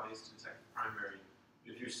secondary antibodies to detect the primary.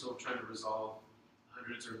 But if you're still trying to resolve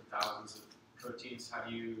hundreds or thousands of proteins, how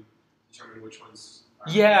do you determine which ones?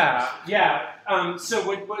 Yeah. So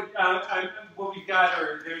what we've got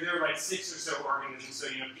are there are like 6 or so organisms. So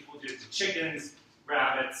people do it to chickens,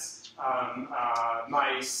 rabbits,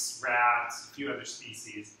 mice, rats, a few other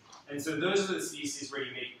species. And so those are the species where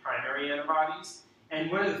you make primary antibodies. And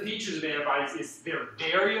one of the features of antibodies is they're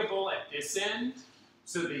variable at this end.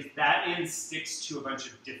 So that end sticks to a bunch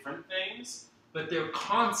of different things, but they're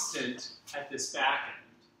constant at this back end.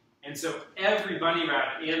 And so every bunny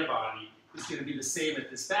rabbit antibody is going to be the same at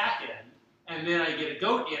this back end, and then I get a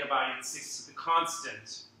goat antibody that sticks to the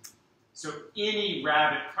constant. So any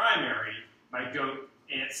rabbit primary, my goat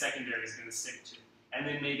secondary is going to stick to. And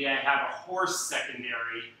then maybe I have a horse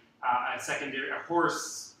secondary, a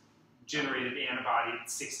horse-generated antibody that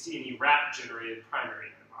sticks to any rat-generated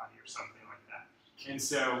primary antibody or something like that. And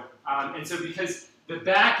so because the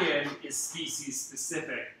back end is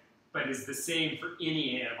species-specific, but is the same for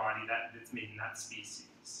any antibody that's made in that species.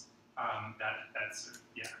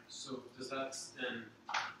 Yeah. So does that then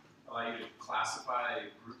allow you to classify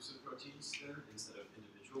groups of proteins then instead of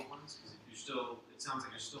individual ones? Because if you're still, it sounds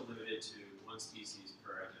like you're still limited to one species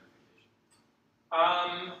per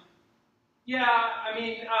identification. Yeah, I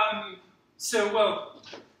mean,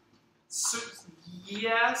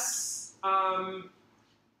 yes.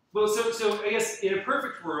 So I guess in a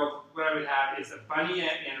perfect world, what I would have is a bunny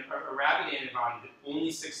and a rabbit antibody that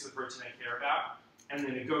only sticks to the protein I care about, and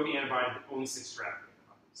then a goat antibody that only sticks to rabbit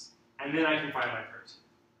antibodies. And then I can find my protein.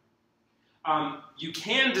 You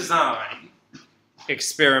can design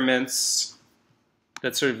experiments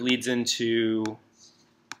that sort of leads into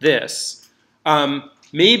this.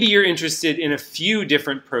 Maybe you're interested in a few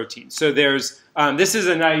different proteins. So there's, this is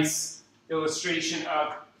a nice illustration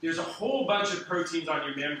of, there's a whole bunch of proteins on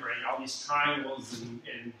your membrane, all these triangles and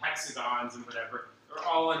hexagons and whatever, they're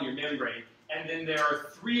all on your membrane. And then there are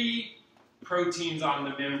 3 proteins on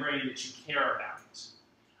the membrane that you care about.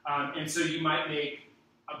 And so you might make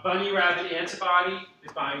a bunny rabbit antibody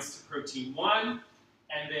that binds to protein 1,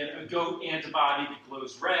 and then a goat antibody that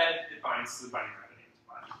glows red that binds to the bunny rabbit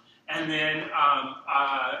antibody. And then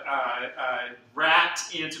a rat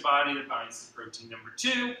antibody that binds to protein number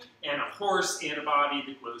 2, and a horse antibody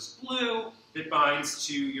that glows blue that binds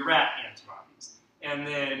to your rat antibodies. And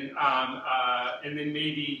then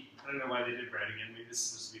maybe, I don't know why they did red again, maybe this is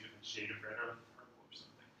supposed to be a different shade of red or purple or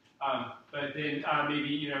something. But then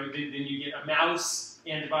maybe, then you get a mouse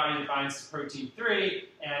antibody that binds to protein 3,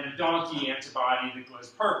 and a donkey antibody that glows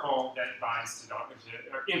purple that binds to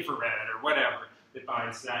or infrared or whatever that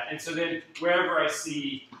binds to that. And so then wherever I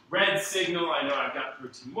see red signal, I know I've got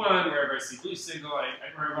protein 1. Wherever I see blue signal, I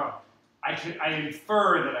infer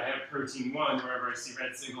that I have protein 1. Wherever I see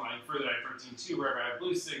red signal, I infer that I have protein 2. Wherever I have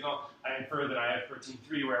blue signal, I infer that I have protein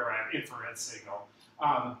 3. Wherever I have infrared signal,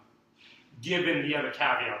 given the other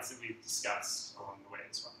caveats that we've discussed along the way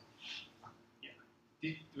as well. Yeah.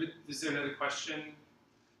 Is there another question?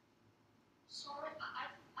 Sorry, I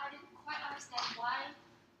didn't quite understand why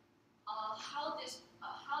how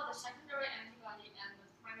the secondary antibody and the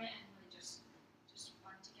primary antibody just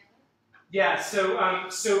run together? Yeah.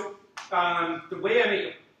 The way I make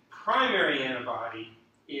a primary antibody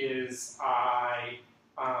is I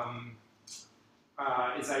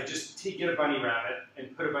just get a bunny rabbit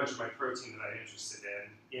and put a bunch of my protein that I'm interested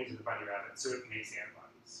in into the bunny rabbit, so it makes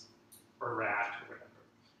antibodies, or rat, or whatever.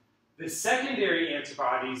 The secondary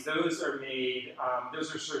antibodies, those are made,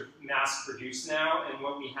 those are sort of mass-produced now, and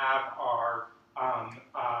what we have are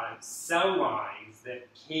cell lines that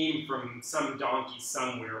came from some donkey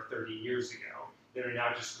somewhere 30 years ago that are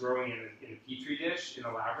now just growing in a petri dish in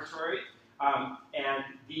a laboratory. And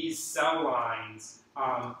these cell lines,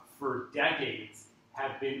 for decades,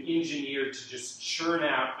 have been engineered to just churn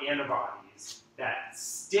out antibodies that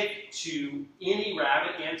stick to any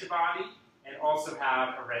rabbit antibody and also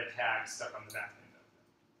have a red tag stuck on the back end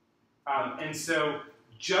of them. And so,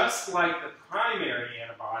 just like the primary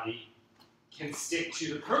antibody can stick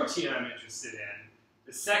to the protein I'm interested in,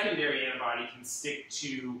 the secondary antibody can stick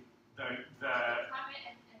to the Primary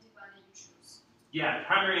antibody you choose. yeah, the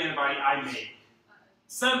primary antibody I make.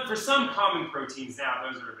 For some common proteins now,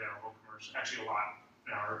 those are available commercially. Actually, a lot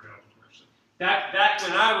now are available commercially. Back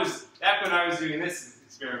when I was doing this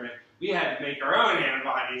experiment, we had to make our own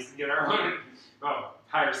antibodies and get our own. Well,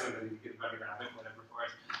 hire somebody to get a bunny rabbit, whatever for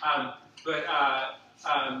us. But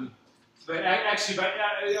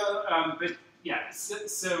yeah.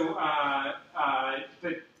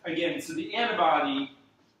 But again, so the antibody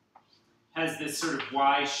has this sort of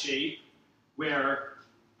Y shape where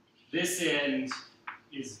this end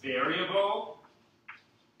is variable,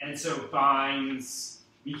 and so binds.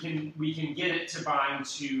 We can get it to bind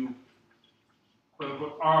to quote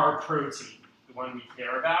unquote our protein, the one we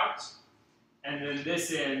care about, and then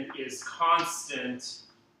this end is constant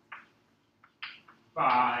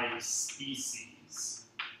by species,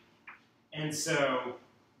 and so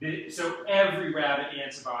every rabbit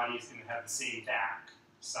antibody is going to have the same back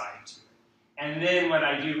side to it. And then what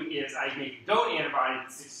I do is I make a goat antibody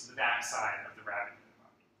that sticks to the back side of the rabbit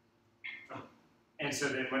antibody. And so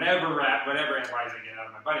then whatever antibodies I get out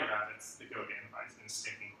of my bunny rabbits, the goat antibody is going to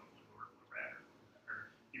stick in blue or red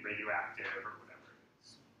or be radioactive or whatever it is.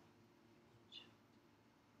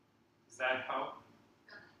 Does that help?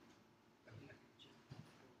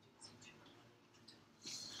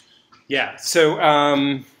 Yeah, so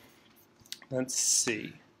let's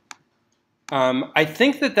see. I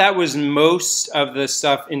think that was most of the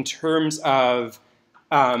stuff in terms of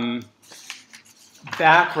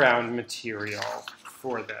background material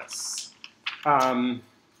for this.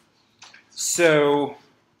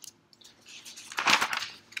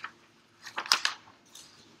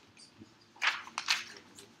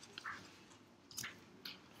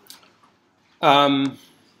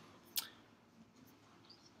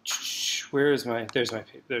 Where is my, there's my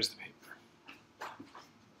paper, there's the paper.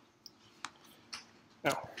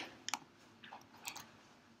 Oh.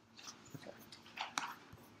 Okay.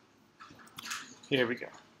 Here we go.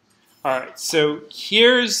 All right, so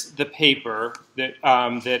here's the paper that,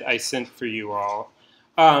 that I sent for you all.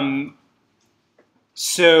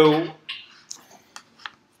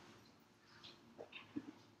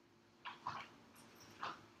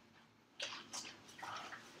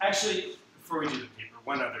 Actually, before we do the paper,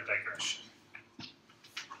 one other digression.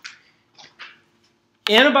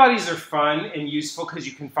 Antibodies are fun and useful because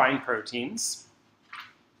you can find proteins.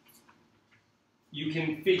 You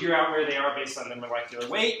can figure out where they are based on their molecular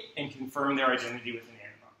weight and confirm their identity with an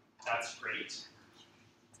antibody. That's great.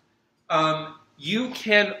 You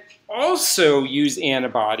can also use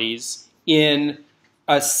antibodies in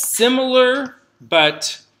a similar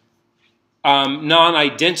but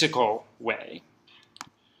non-identical way.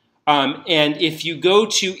 And if you go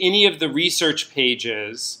to any of the research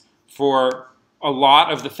pages for a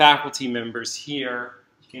lot of the faculty members here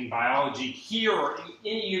in biology, here or in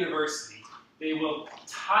any university, they will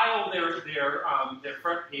tile their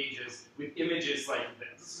front pages with images like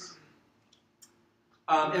this.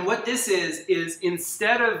 And what this is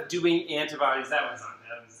instead of doing antibodies, that was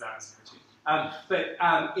cartoon. But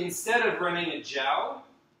instead of running a gel,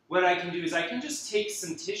 what I can do is I can just take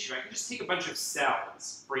some tissue. I can just take a bunch of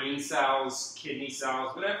cells, brain cells, kidney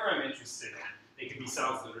cells, whatever I'm interested in. They could be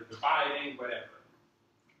cells that are dividing, whatever.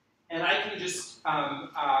 And I can just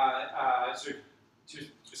sort of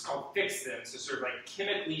just called fix them, so sort of like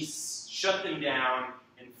chemically shut them down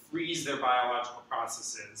and freeze their biological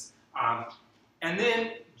processes. And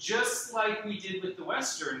then, just like we did with the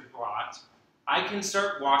Western blot, I can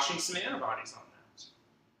start washing some antibodies on that.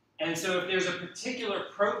 And so if there's a particular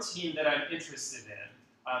protein that I'm interested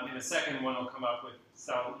in a second one will come up with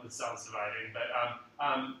cells dividing. But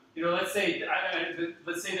you know, let's say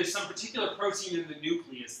there's some particular protein in the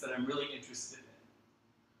nucleus that I'm really interested in.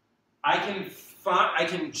 I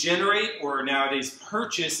can generate or nowadays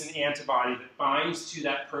purchase an antibody that binds to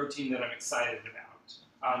that protein that I'm excited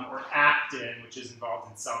about, or actin, which is involved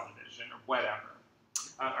in cell division, or whatever,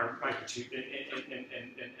 or microtubule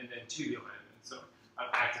and then tubulin, and so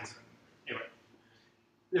actins. Anyway,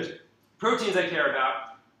 there's proteins I care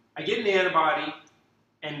about. I get an antibody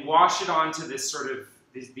and wash it onto this sort of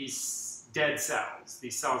these dead cells,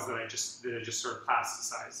 these cells that I just sort of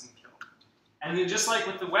plasticize and kill. And then just like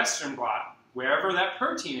with the Western blot, wherever that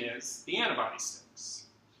protein is, the antibody sticks.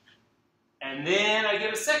 And then I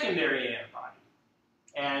get a secondary antibody.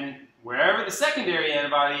 And wherever the secondary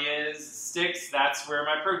antibody sticks, that's where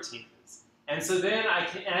my protein is. And so then I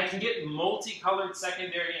can get multicolored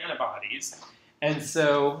secondary antibodies. And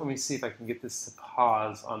so let me see if I can get this to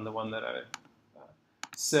pause on the one that I...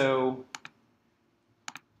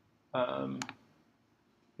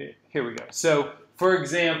 here we go. So, for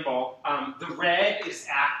example, the red is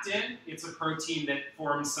actin. It's a protein that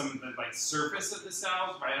forms some of the surface of the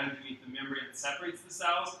cells, right underneath the membrane that separates the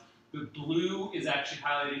cells. The blue is actually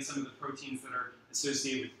highlighting some of the proteins that are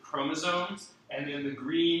associated with chromosomes. And then the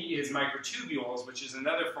green is microtubules, which is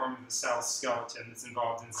another form of the cell skeleton that's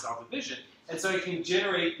involved in cell division. And so I can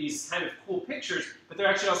generate these kind of cool pictures, but they're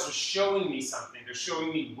actually also showing me something. They're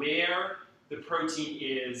showing me where the protein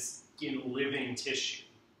is in living tissue.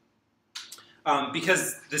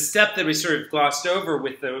 Because the step that we sort of glossed over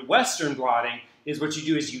with the Western blotting is what you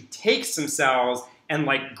do is you take some cells and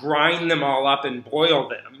grind them all up and boil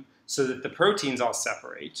them so that the proteins all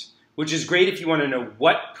separate, which is great if you want to know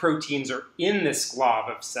what proteins are in this glob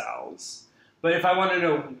of cells. But if I want to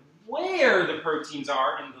know where the proteins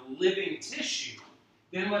are in the living tissue,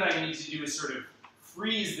 then what I need to do is sort of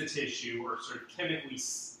freeze the tissue or sort of chemically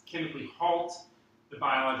halt the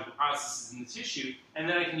biological processes in the tissue, and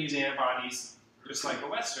then I can use antibodies, just like a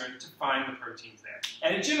Western, to find the proteins there.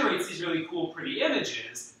 And it generates these really cool, pretty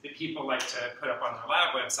images that people like to put up on their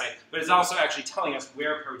lab website, but it's also actually telling us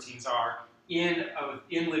where proteins are in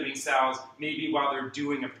living cells, maybe while they're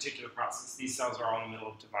doing a particular process. These cells are all in the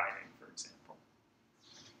middle of dividing, for example.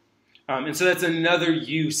 And so that's another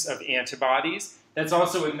use of antibodies. That's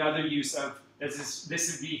also another use of, this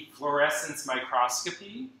would be fluorescence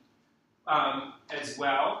microscopy. As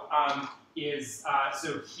well,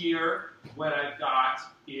 so here what I've got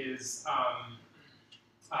is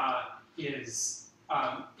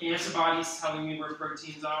antibodies telling me where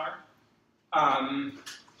proteins are, and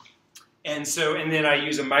then I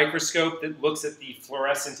use a microscope that looks at the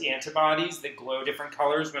fluorescent antibodies that glow different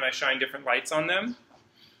colors when I shine different lights on them,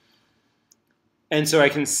 and so I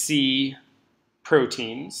can see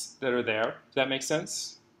proteins that are there. Does that make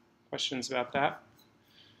sense? Questions about that?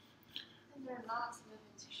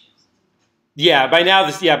 Yeah, by now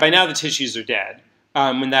the tissues are dead.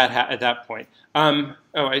 At that point. Oh,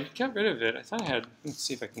 I got rid of it. I thought I had. Let's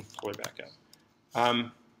see if I can pull it back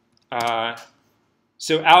up.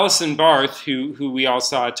 So Alison Barth, who we all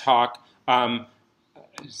saw talk. Yeah,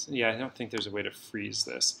 I don't think there's a way to freeze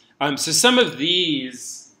this. So some of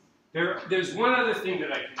these, there's one other thing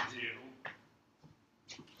that I can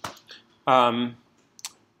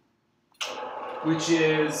do, which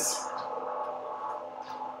is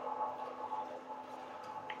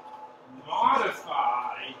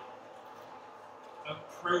modify a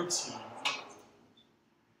protein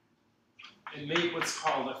and make what's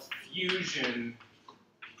called a fusion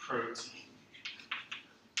protein.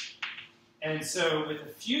 And so with a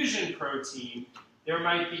fusion protein, there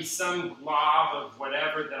might be some glob of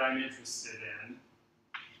whatever that I'm interested in,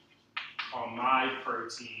 called my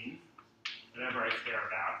protein, whatever I care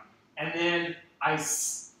about, and then I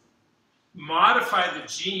modify the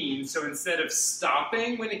gene, so instead of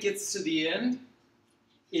stopping when it gets to the end,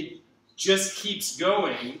 it just keeps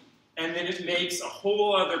going, and then it makes a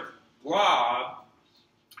whole other blob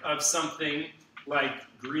of something like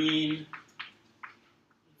green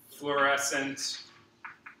fluorescent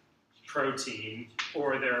protein,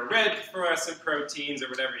 or there are red fluorescent proteins, or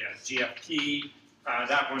whatever, GFP,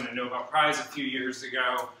 that won a Nobel Prize a few years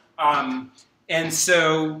ago. And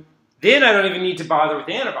so then I don't even need to bother with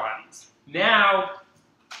antibodies. Now,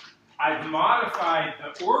 I've modified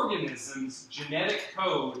the organism's genetic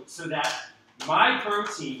code so that my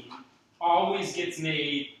protein always gets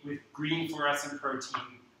made with green fluorescent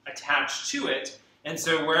protein attached to it. And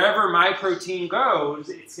so wherever my protein goes,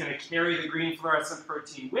 it's going to carry the green fluorescent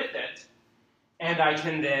protein with it. And I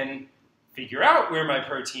can then figure out where my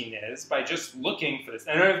protein is by just looking for this.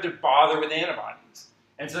 I don't have to bother with antibodies.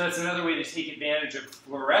 And so that's another way to take advantage of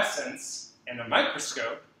fluorescence and a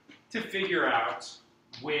microscope to figure out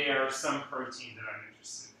where some protein that I'm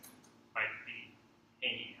interested in might be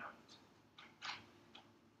hanging out.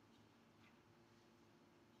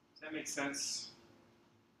 Does that make sense?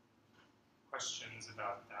 Questions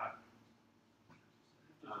about that?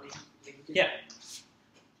 Yeah.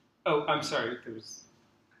 Oh, I'm sorry. There was.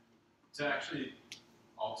 To actually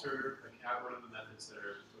alter, like, what are the methods that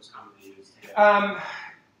are most commonly used?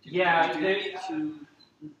 Yeah. Do you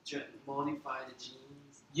need to modify the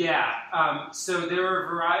genes? Yeah. So there are a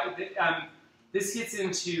variety. This gets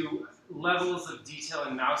into levels of detail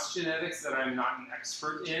in mouse genetics that I'm not an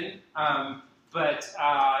expert in, but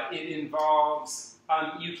it involves.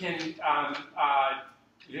 You can.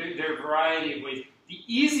 There are a variety of ways. The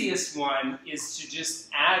easiest one is to just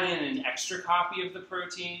add in an extra copy of the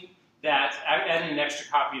protein, add in an extra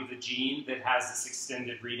copy of the gene that has this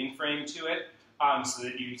extended reading frame to it, so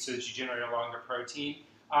that you generate a longer protein.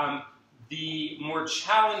 The more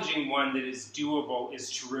challenging one that is doable is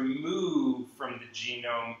to remove from the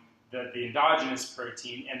genome the endogenous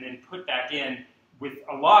protein and then put back in, with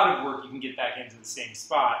a lot of work, you can get back into the same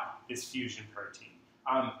spot, this fusion protein.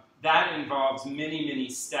 That involves many, many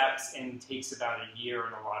steps and takes about a year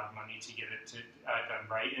and a lot of money to get it done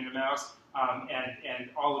right in a mouse.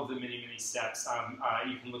 And all of the many, many steps,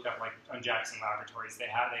 you can look up, like on Jackson Laboratories,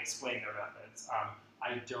 they explain their methods.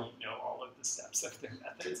 I don't know all of the steps of their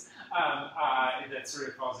methods. That sort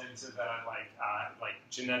of falls into the like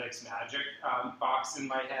genetics magic box in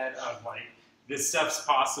my head of like, this stuff's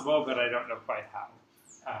possible, but I don't know quite how.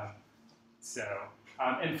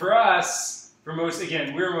 And for us, we're mostly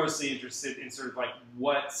interested in sort of like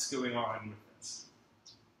what's going on with this.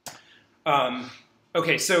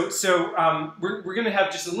 Okay, so we're going to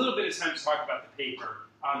have just a little bit of time to talk about the paper,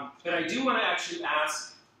 but I do want to actually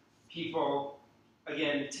ask people,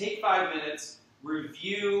 again, take 5 minutes,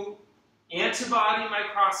 review antibody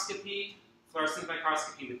microscopy, fluorescence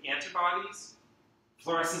microscopy with antibodies,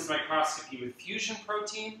 fluorescence microscopy with fusion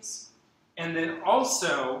proteins, and then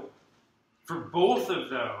also, for both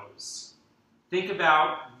of those, think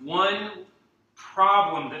about one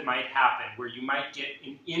problem that might happen where you might get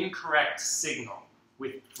an incorrect signal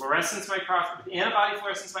with fluorescence microscopy, with antibody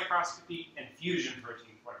fluorescence microscopy and fusion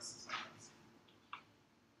protein fluorescence microscopy.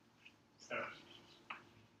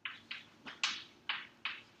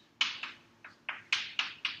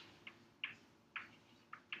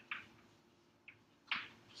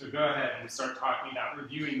 So go ahead and start talking about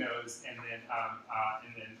reviewing those, and then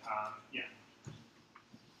yeah.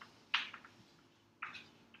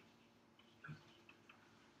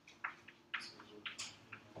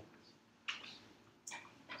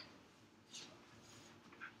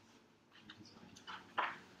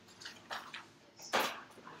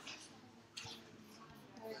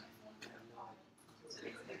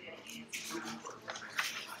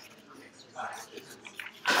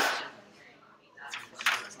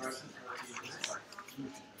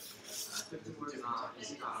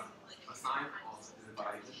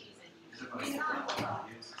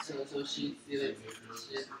 So she did it.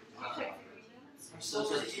 So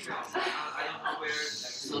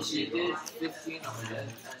she did 15 of them.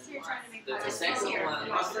 The second one.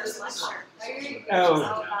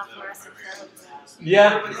 Oh.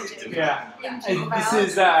 Yeah. Yeah. And this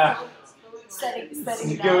is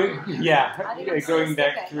setting going. Yeah. Going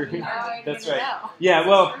back through. That's right. Yeah.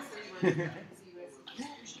 Well.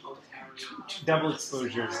 Double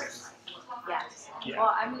exposures. Yeah. Yeah.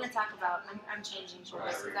 Well, I'm going to talk about, I'm changing to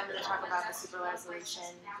this because I'm going to talk about the super resolution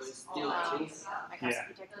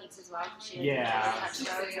microscopy techniques as well. Yeah. Touch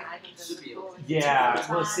those, and I think those are cool. Yeah.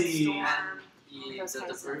 Well, see, those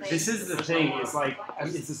kinds of things. this is the thing. It's like,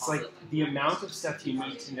 it's just like the amount of stuff you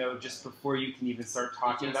need to know just before you can even start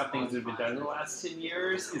talking about things that have been done in the last 10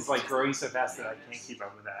 years is like growing so fast that I can't keep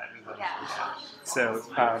up with that. Yeah. So,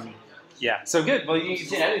 yeah, so good. Well, you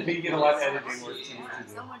get edit, but you get a lot of editing work to do.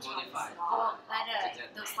 So much fun. Well,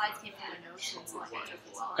 those slides came from the Notions one.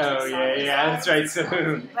 Oh, yeah, that's right. So,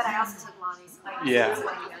 but I also took Lonnie's. Yeah.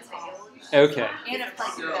 Okay. And I've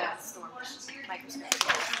played with the storm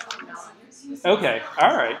microscope. Okay.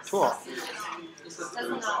 All right. Cool.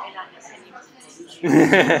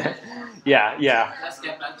 Yeah. Let's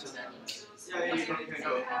get back to that. Yeah, you can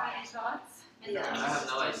go. I have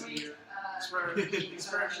no idea.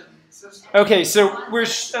 Okay, so we're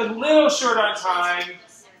a little short on time.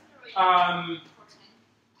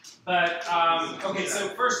 Okay, so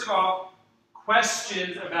first of all,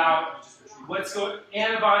 questions about what's going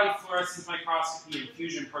antibody fluorescence microscopy and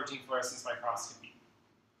fusion protein fluorescence microscopy.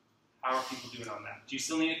 How are people doing on that? Do you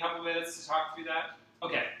still need a couple minutes to talk through that?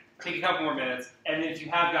 Okay, take a couple more minutes, and then if you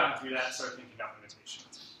have gotten through that, start thinking about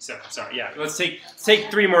limitations. So sorry, yeah. Let's take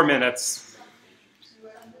 3 more minutes.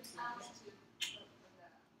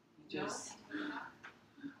 Just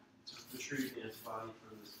retrieve the antibody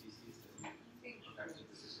from the species that you infected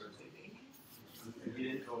with this protein. We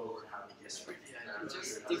didn't go over how to get it.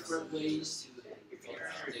 just different ways to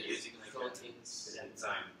using proteins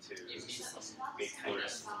enzyme to in make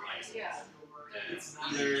fluorescent light. it's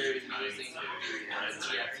either using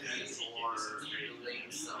GFP or doing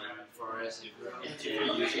some fluorescent If you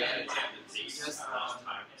use it, it takes enough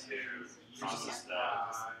time to process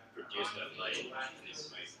produce that light. It's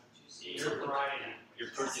like your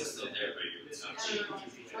protein is still there, but you're not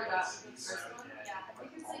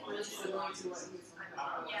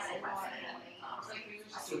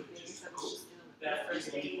That first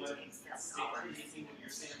day it takes them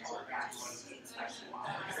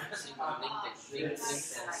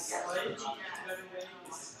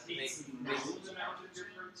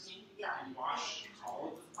And wash all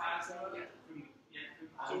of the plasma from your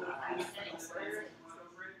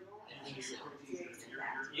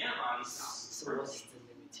antibodies. So what's the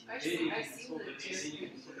Then you can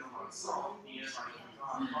put it on salt, the antibodies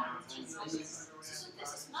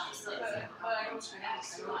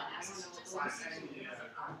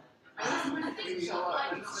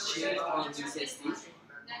check on UCSD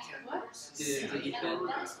to depend.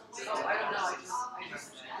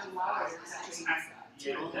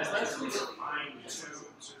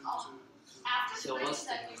 So what's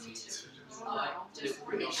the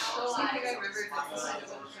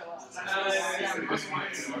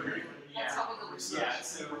Yeah,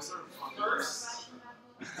 so first,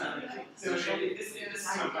 so this is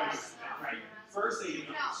sometimes right. First, they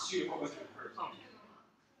shoot a whole bunch of protein.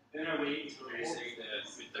 Then I wait until You're saying that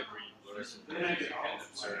with the green fluorescent then I get all and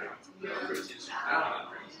observe the proteins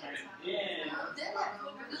then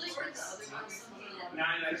now I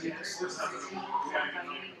get the source of it.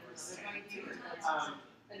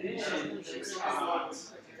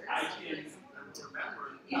 I can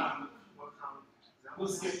we'll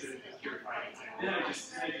skip the purified exam. Then I just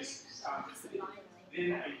then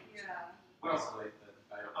I Isolate the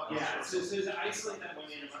yeah. So to isolate that one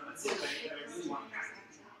antibody, let's say that I really want actin.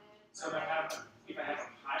 So if I have a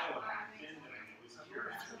pile of actin that I know is pure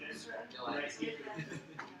actin, then I take it,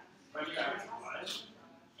 run it out to blood,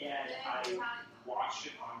 and I wash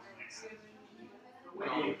it on the next. Do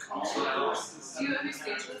you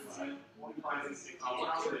understand this?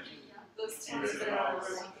 Those two that are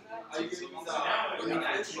Are you giving the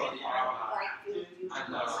antibody and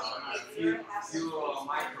few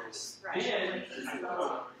micros? right. So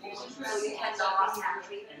you cannot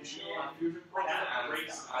actually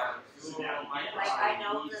like I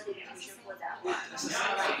know the diffusion for that one.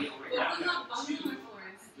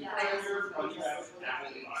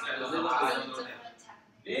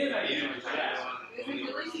 Then I use that.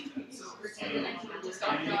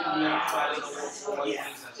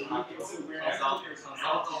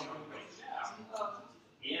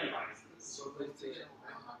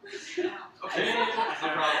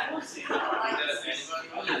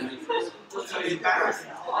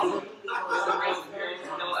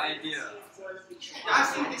 No idea. I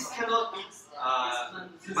think this cannot be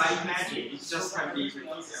by magic. It just can be repeated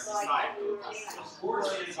every time.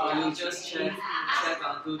 So you just check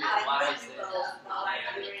on Google why is it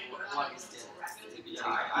what is it? Yeah, I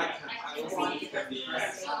don't think it can be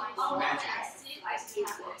magic.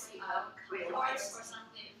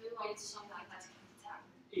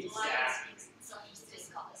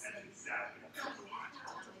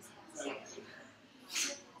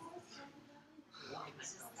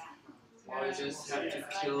 Or you just have to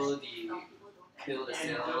kill the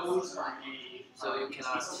cells, so you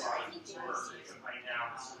cannot.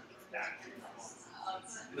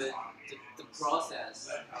 But the process.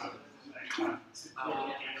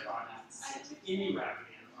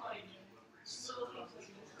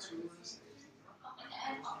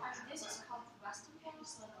 This is called Western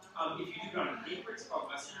blot. If you do it on paper, it's called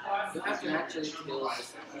Western blot. You have to actually kill the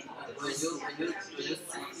cells. When you see these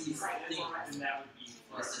things, Then that would be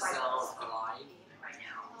the cells alive.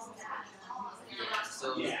 So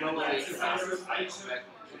the problem is that you still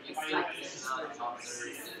cannot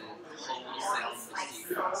observe the whole cell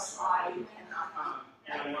procedure.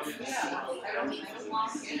 and I wanted to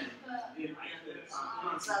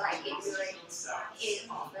So like if you hit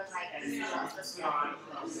on the like the strong.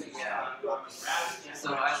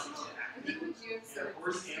 So I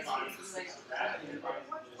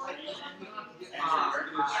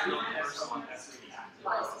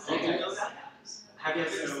Have you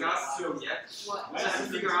discussed yet? Just to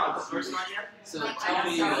figure out the first one yet? so tell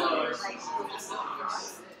me your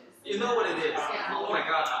You know what it is. Oh my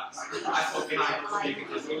god, I forgot making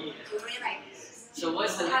this meeting. So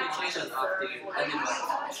what's the limitation of the antibody?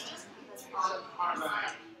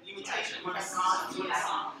 Limitation. I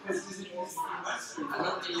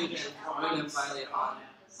don't think you can find it on.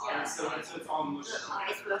 So it's all mush.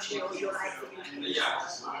 Yeah.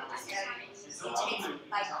 So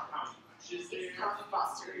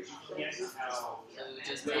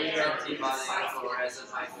just the antibody fluorescent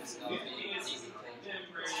microscopy indication.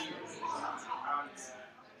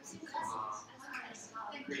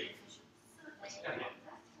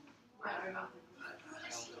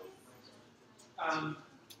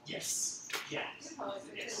 Yes. Yeah.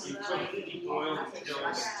 Yes. You completely boiled the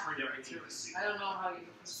pills, turned everything to soup. I don't know how you can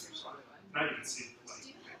Not even soup.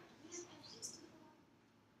 Like,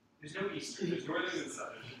 there's no Easter. There's northern and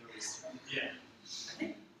southern. There's no Easter. Yeah.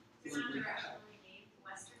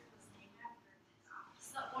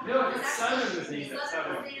 No, it's southern was named after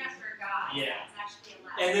southern. Yeah.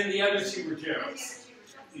 And then the other two were jokes.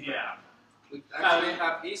 Yeah. We actually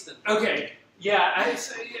have Eastern. Okay. Yeah,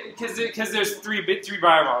 because there's three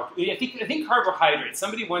biomolecules. I think carbohydrates.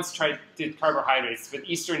 Somebody once did carbohydrates, but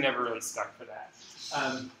Easter never really stuck for that.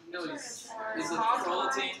 No, it's a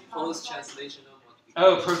protein post-translational modification.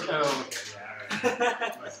 Oh, okay, yeah, all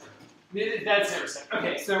right. That's never stuck.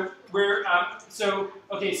 Okay, so we're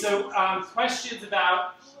questions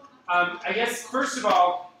about I guess first of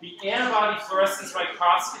all the antibody fluorescence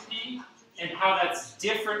microscopy and how that's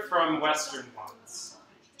different from Western ones.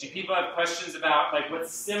 Do people have questions about like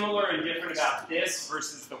what's similar and different about this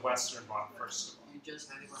versus the Western one, first of all? You just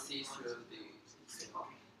see through the signal.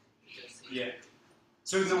 Yeah.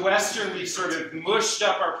 So in the Western, we've sort of mushed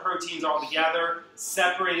up our proteins all together,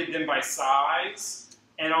 separated them by size,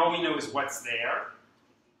 and all we know is what's there.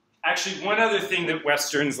 Actually, one other thing that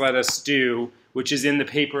Westerns let us do, which is in the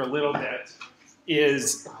paper a little bit,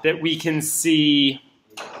 is that we can see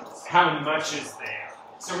how much is there.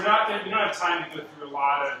 So we don't have time to go through a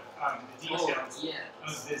lot of the details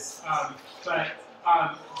of this, but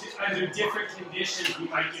under different conditions, we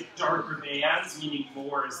might get darker bands, meaning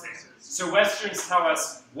more is there. So Westerns tell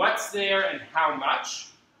us what's there and how much,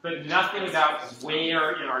 but nothing about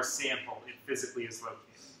where in our sample it physically is located,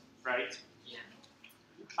 right? Yeah.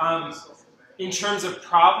 In terms of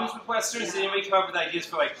problems with Westerns, did anybody come up with ideas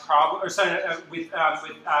for like with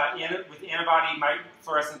antibody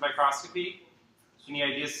fluorescence microscopy? Any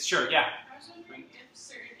ideas? Sure, yeah. I was wondering if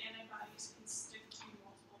certain antibodies can stick to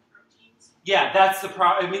multiple proteins. Yeah, that's the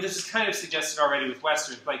problem. I mean, this is kind of suggested already with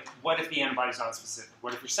Westerns. Like, what if the antibody is nonspecific?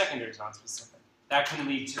 What if your secondary is nonspecific? That can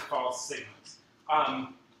lead to false signals.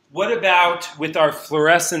 What about with our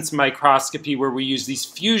fluorescence microscopy where we use these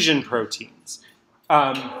fusion proteins?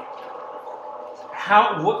 How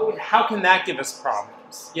can that give us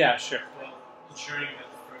problems? Yeah, sure. Well, ensuring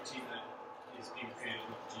that the protein that is being created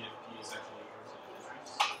with GFP is actually a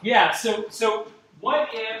protein. Yeah, so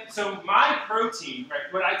my protein,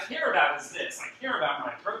 right, what I care about is this. I care about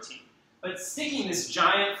my protein. But sticking this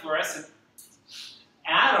giant fluorescent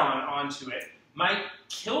add-on onto it might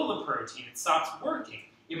kill the protein. It stops working.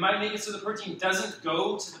 It might make it so the protein doesn't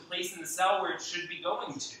go to the place in the cell where it should be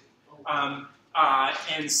going to.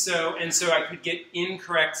 And so I could get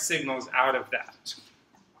incorrect signals out of that.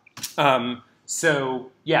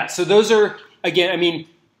 So those are, again, I mean,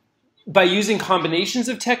 by using combinations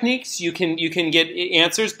of techniques, you can get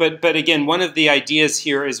answers. But again, one of the ideas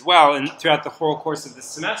here as well, and throughout the whole course of this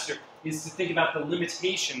semester, is to think about the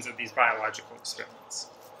limitations of these biological experiments.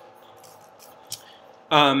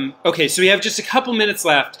 Okay, so we have just a couple minutes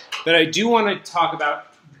left, but I do want to talk about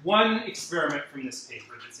one experiment from this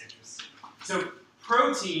paper that's interesting. So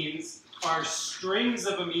proteins are strings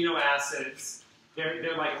of amino acids.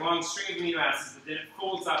 They're like long string of amino acids, but then it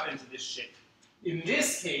folds up into this shape. In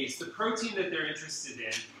this case, the protein that they're interested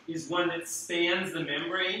in is one that spans the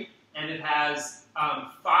membrane, and it has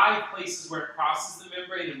 5 places where it crosses the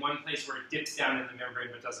membrane and 1 place where it dips down in the membrane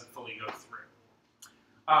but doesn't fully go through.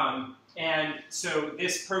 And so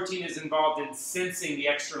this protein is involved in sensing the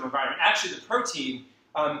external environment. Actually, the protein,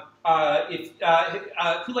 who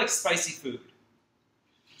likes spicy food?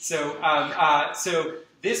 So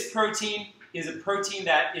this protein is a protein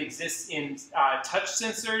that exists in touch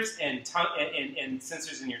sensors and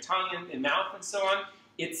sensors in your tongue and mouth and so on.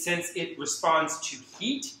 It responds to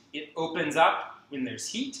heat. It opens up when there's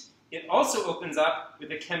heat. It also opens up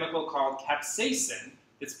with a chemical called capsaicin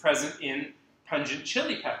that's present in pungent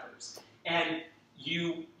chili peppers. And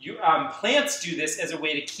plants do this as a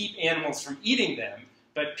way to keep animals from eating them,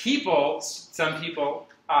 but some people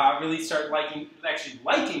really start actually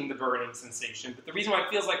liking the burning sensation. But the reason why it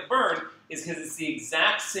feels like burn is because it's the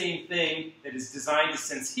exact same thing that is designed to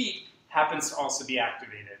sense heat happens to also be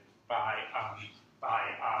activated by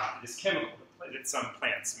this chemical that some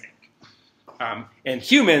plants make. And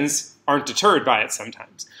humans aren't deterred by it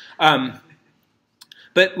sometimes.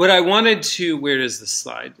 But what I wanted to, where is this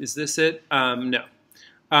slide? Is this it? No.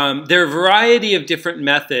 There are a variety of different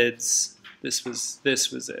methods. This was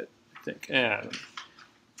it, I think.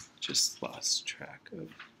 Just lost track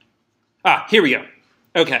of. Here we go.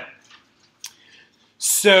 Okay.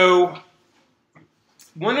 So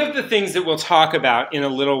one of the things that we'll talk about in a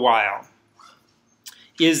little while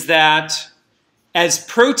is that as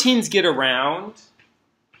proteins get around,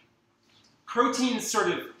 proteins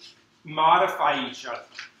sort of modify each other.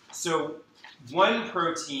 So one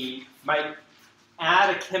protein might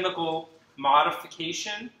add a chemical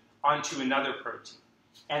modification onto another protein.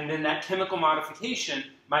 And then that chemical modification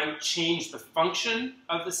might change the function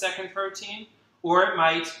of the second protein, or it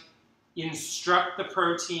might instruct the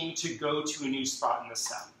protein to go to a new spot in the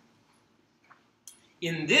cell.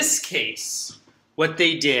 In this case, what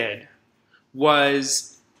they did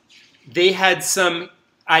was they had some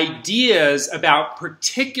ideas about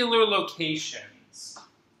particular locations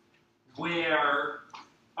where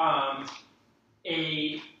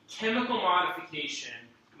a chemical modification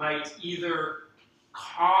might either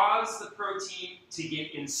cause the protein to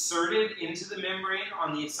get inserted into the membrane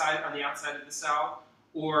on the outside of the cell,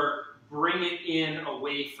 or bring it in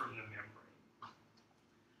away from the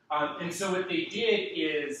membrane. And so what they did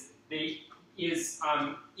is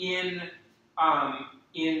in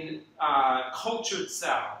cultured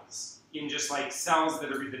cells, in just like cells that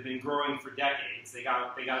have been growing for decades, they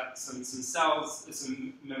got some cells,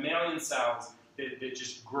 some mammalian cells that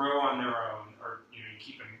just grow on their own, or you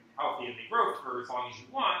keep them healthy and they grow for as long as you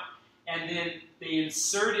want, and then they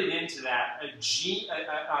inserted into that a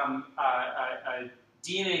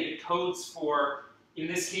DNA that codes for, in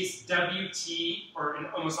this case, WT, or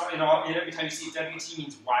every time you see WT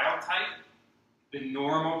means wild type, the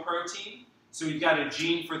normal protein. So we've got a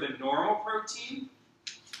gene for the normal protein,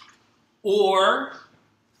 or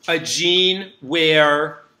a gene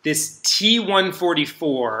where this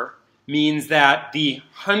T144 means that the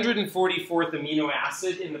 144th amino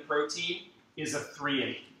acid in the protein is a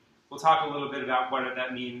threonine. We'll talk a little bit about what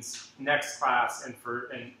that means next class and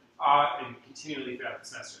continually throughout the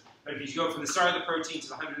semester. But if you go from the start of the protein to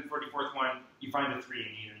the 144th one, you find a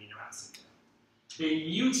threonine amino acid. They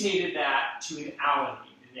mutated that to an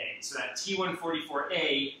alanine, an A. So that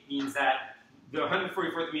T144A means that the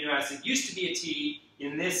 144th amino acid used to be a T.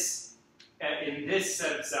 In this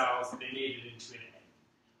set of cells, they made it into an A.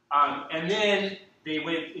 And then they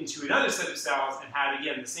went into another set of cells and had,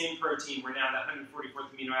 again, the same protein where now that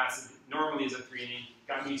 144th amino acid that normally is a threonine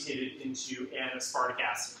got mutated into an aspartic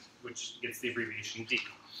acid, which gets the abbreviation D.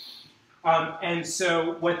 And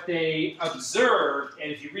so what they observed,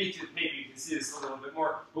 and if you read through the paper, you can see this a little bit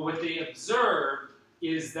more, but what they observed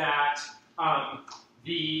is that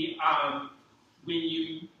the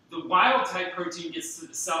wild type protein gets to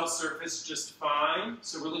the cell surface just fine.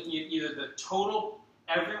 So we're looking at either the total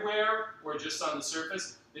everywhere or just on the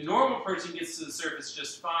surface. The normal protein gets to the surface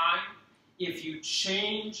just fine. If you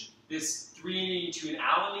change this threonine to an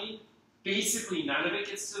alanine, basically none of it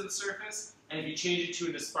gets to the surface. And if you change it to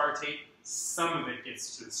an aspartate, some of it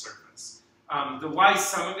gets to the surface. The why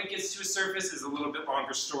some of it gets to a surface is a little bit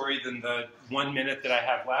longer story than the 1 minute that I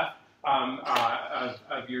have left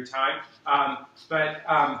of your time. But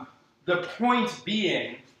the point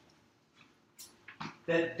being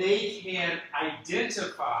that they can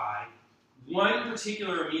identify one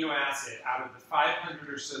particular amino acid out of the 500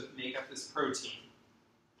 or so that make up this protein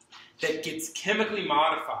that gets chemically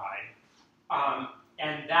modified,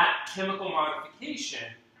 and that chemical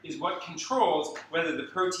modification is what controls whether the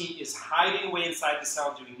protein is hiding away inside the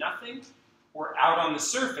cell doing nothing, or out on the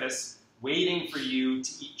surface waiting for you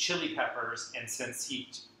to eat chili peppers and sense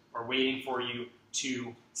heat, or waiting for you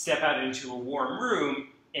to step out into a warm room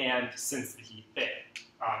and sense the heat there,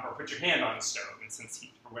 or put your hand on the stove and sense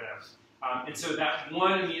heat, or whatever. And so that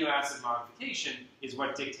one amino acid modification is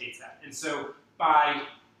what dictates that. And so by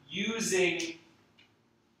using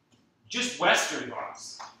just Western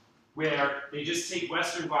blots, where they just take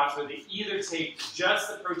Western blots where they either take just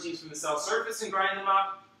the proteins from the cell surface and grind them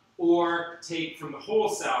up, or take from the whole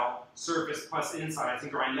cell surface plus insides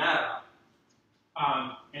and grind that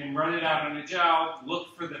up, and run it out on a gel,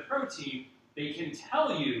 look for the protein, they can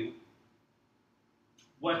tell you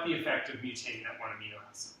what the effect of mutating that one amino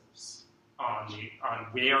acid is on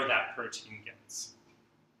where that protein gets.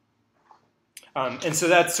 And so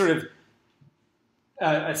that's sort of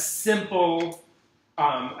a simple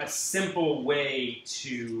way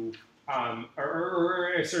to,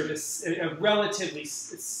 or sort of a relatively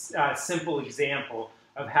simple example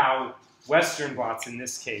of how Western blots, in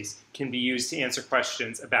this case, can be used to answer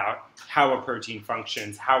questions about how a protein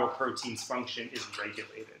functions, how a protein's function is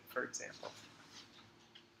regulated, for example.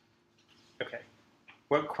 Okay,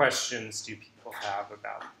 what questions do people have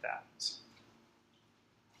about that?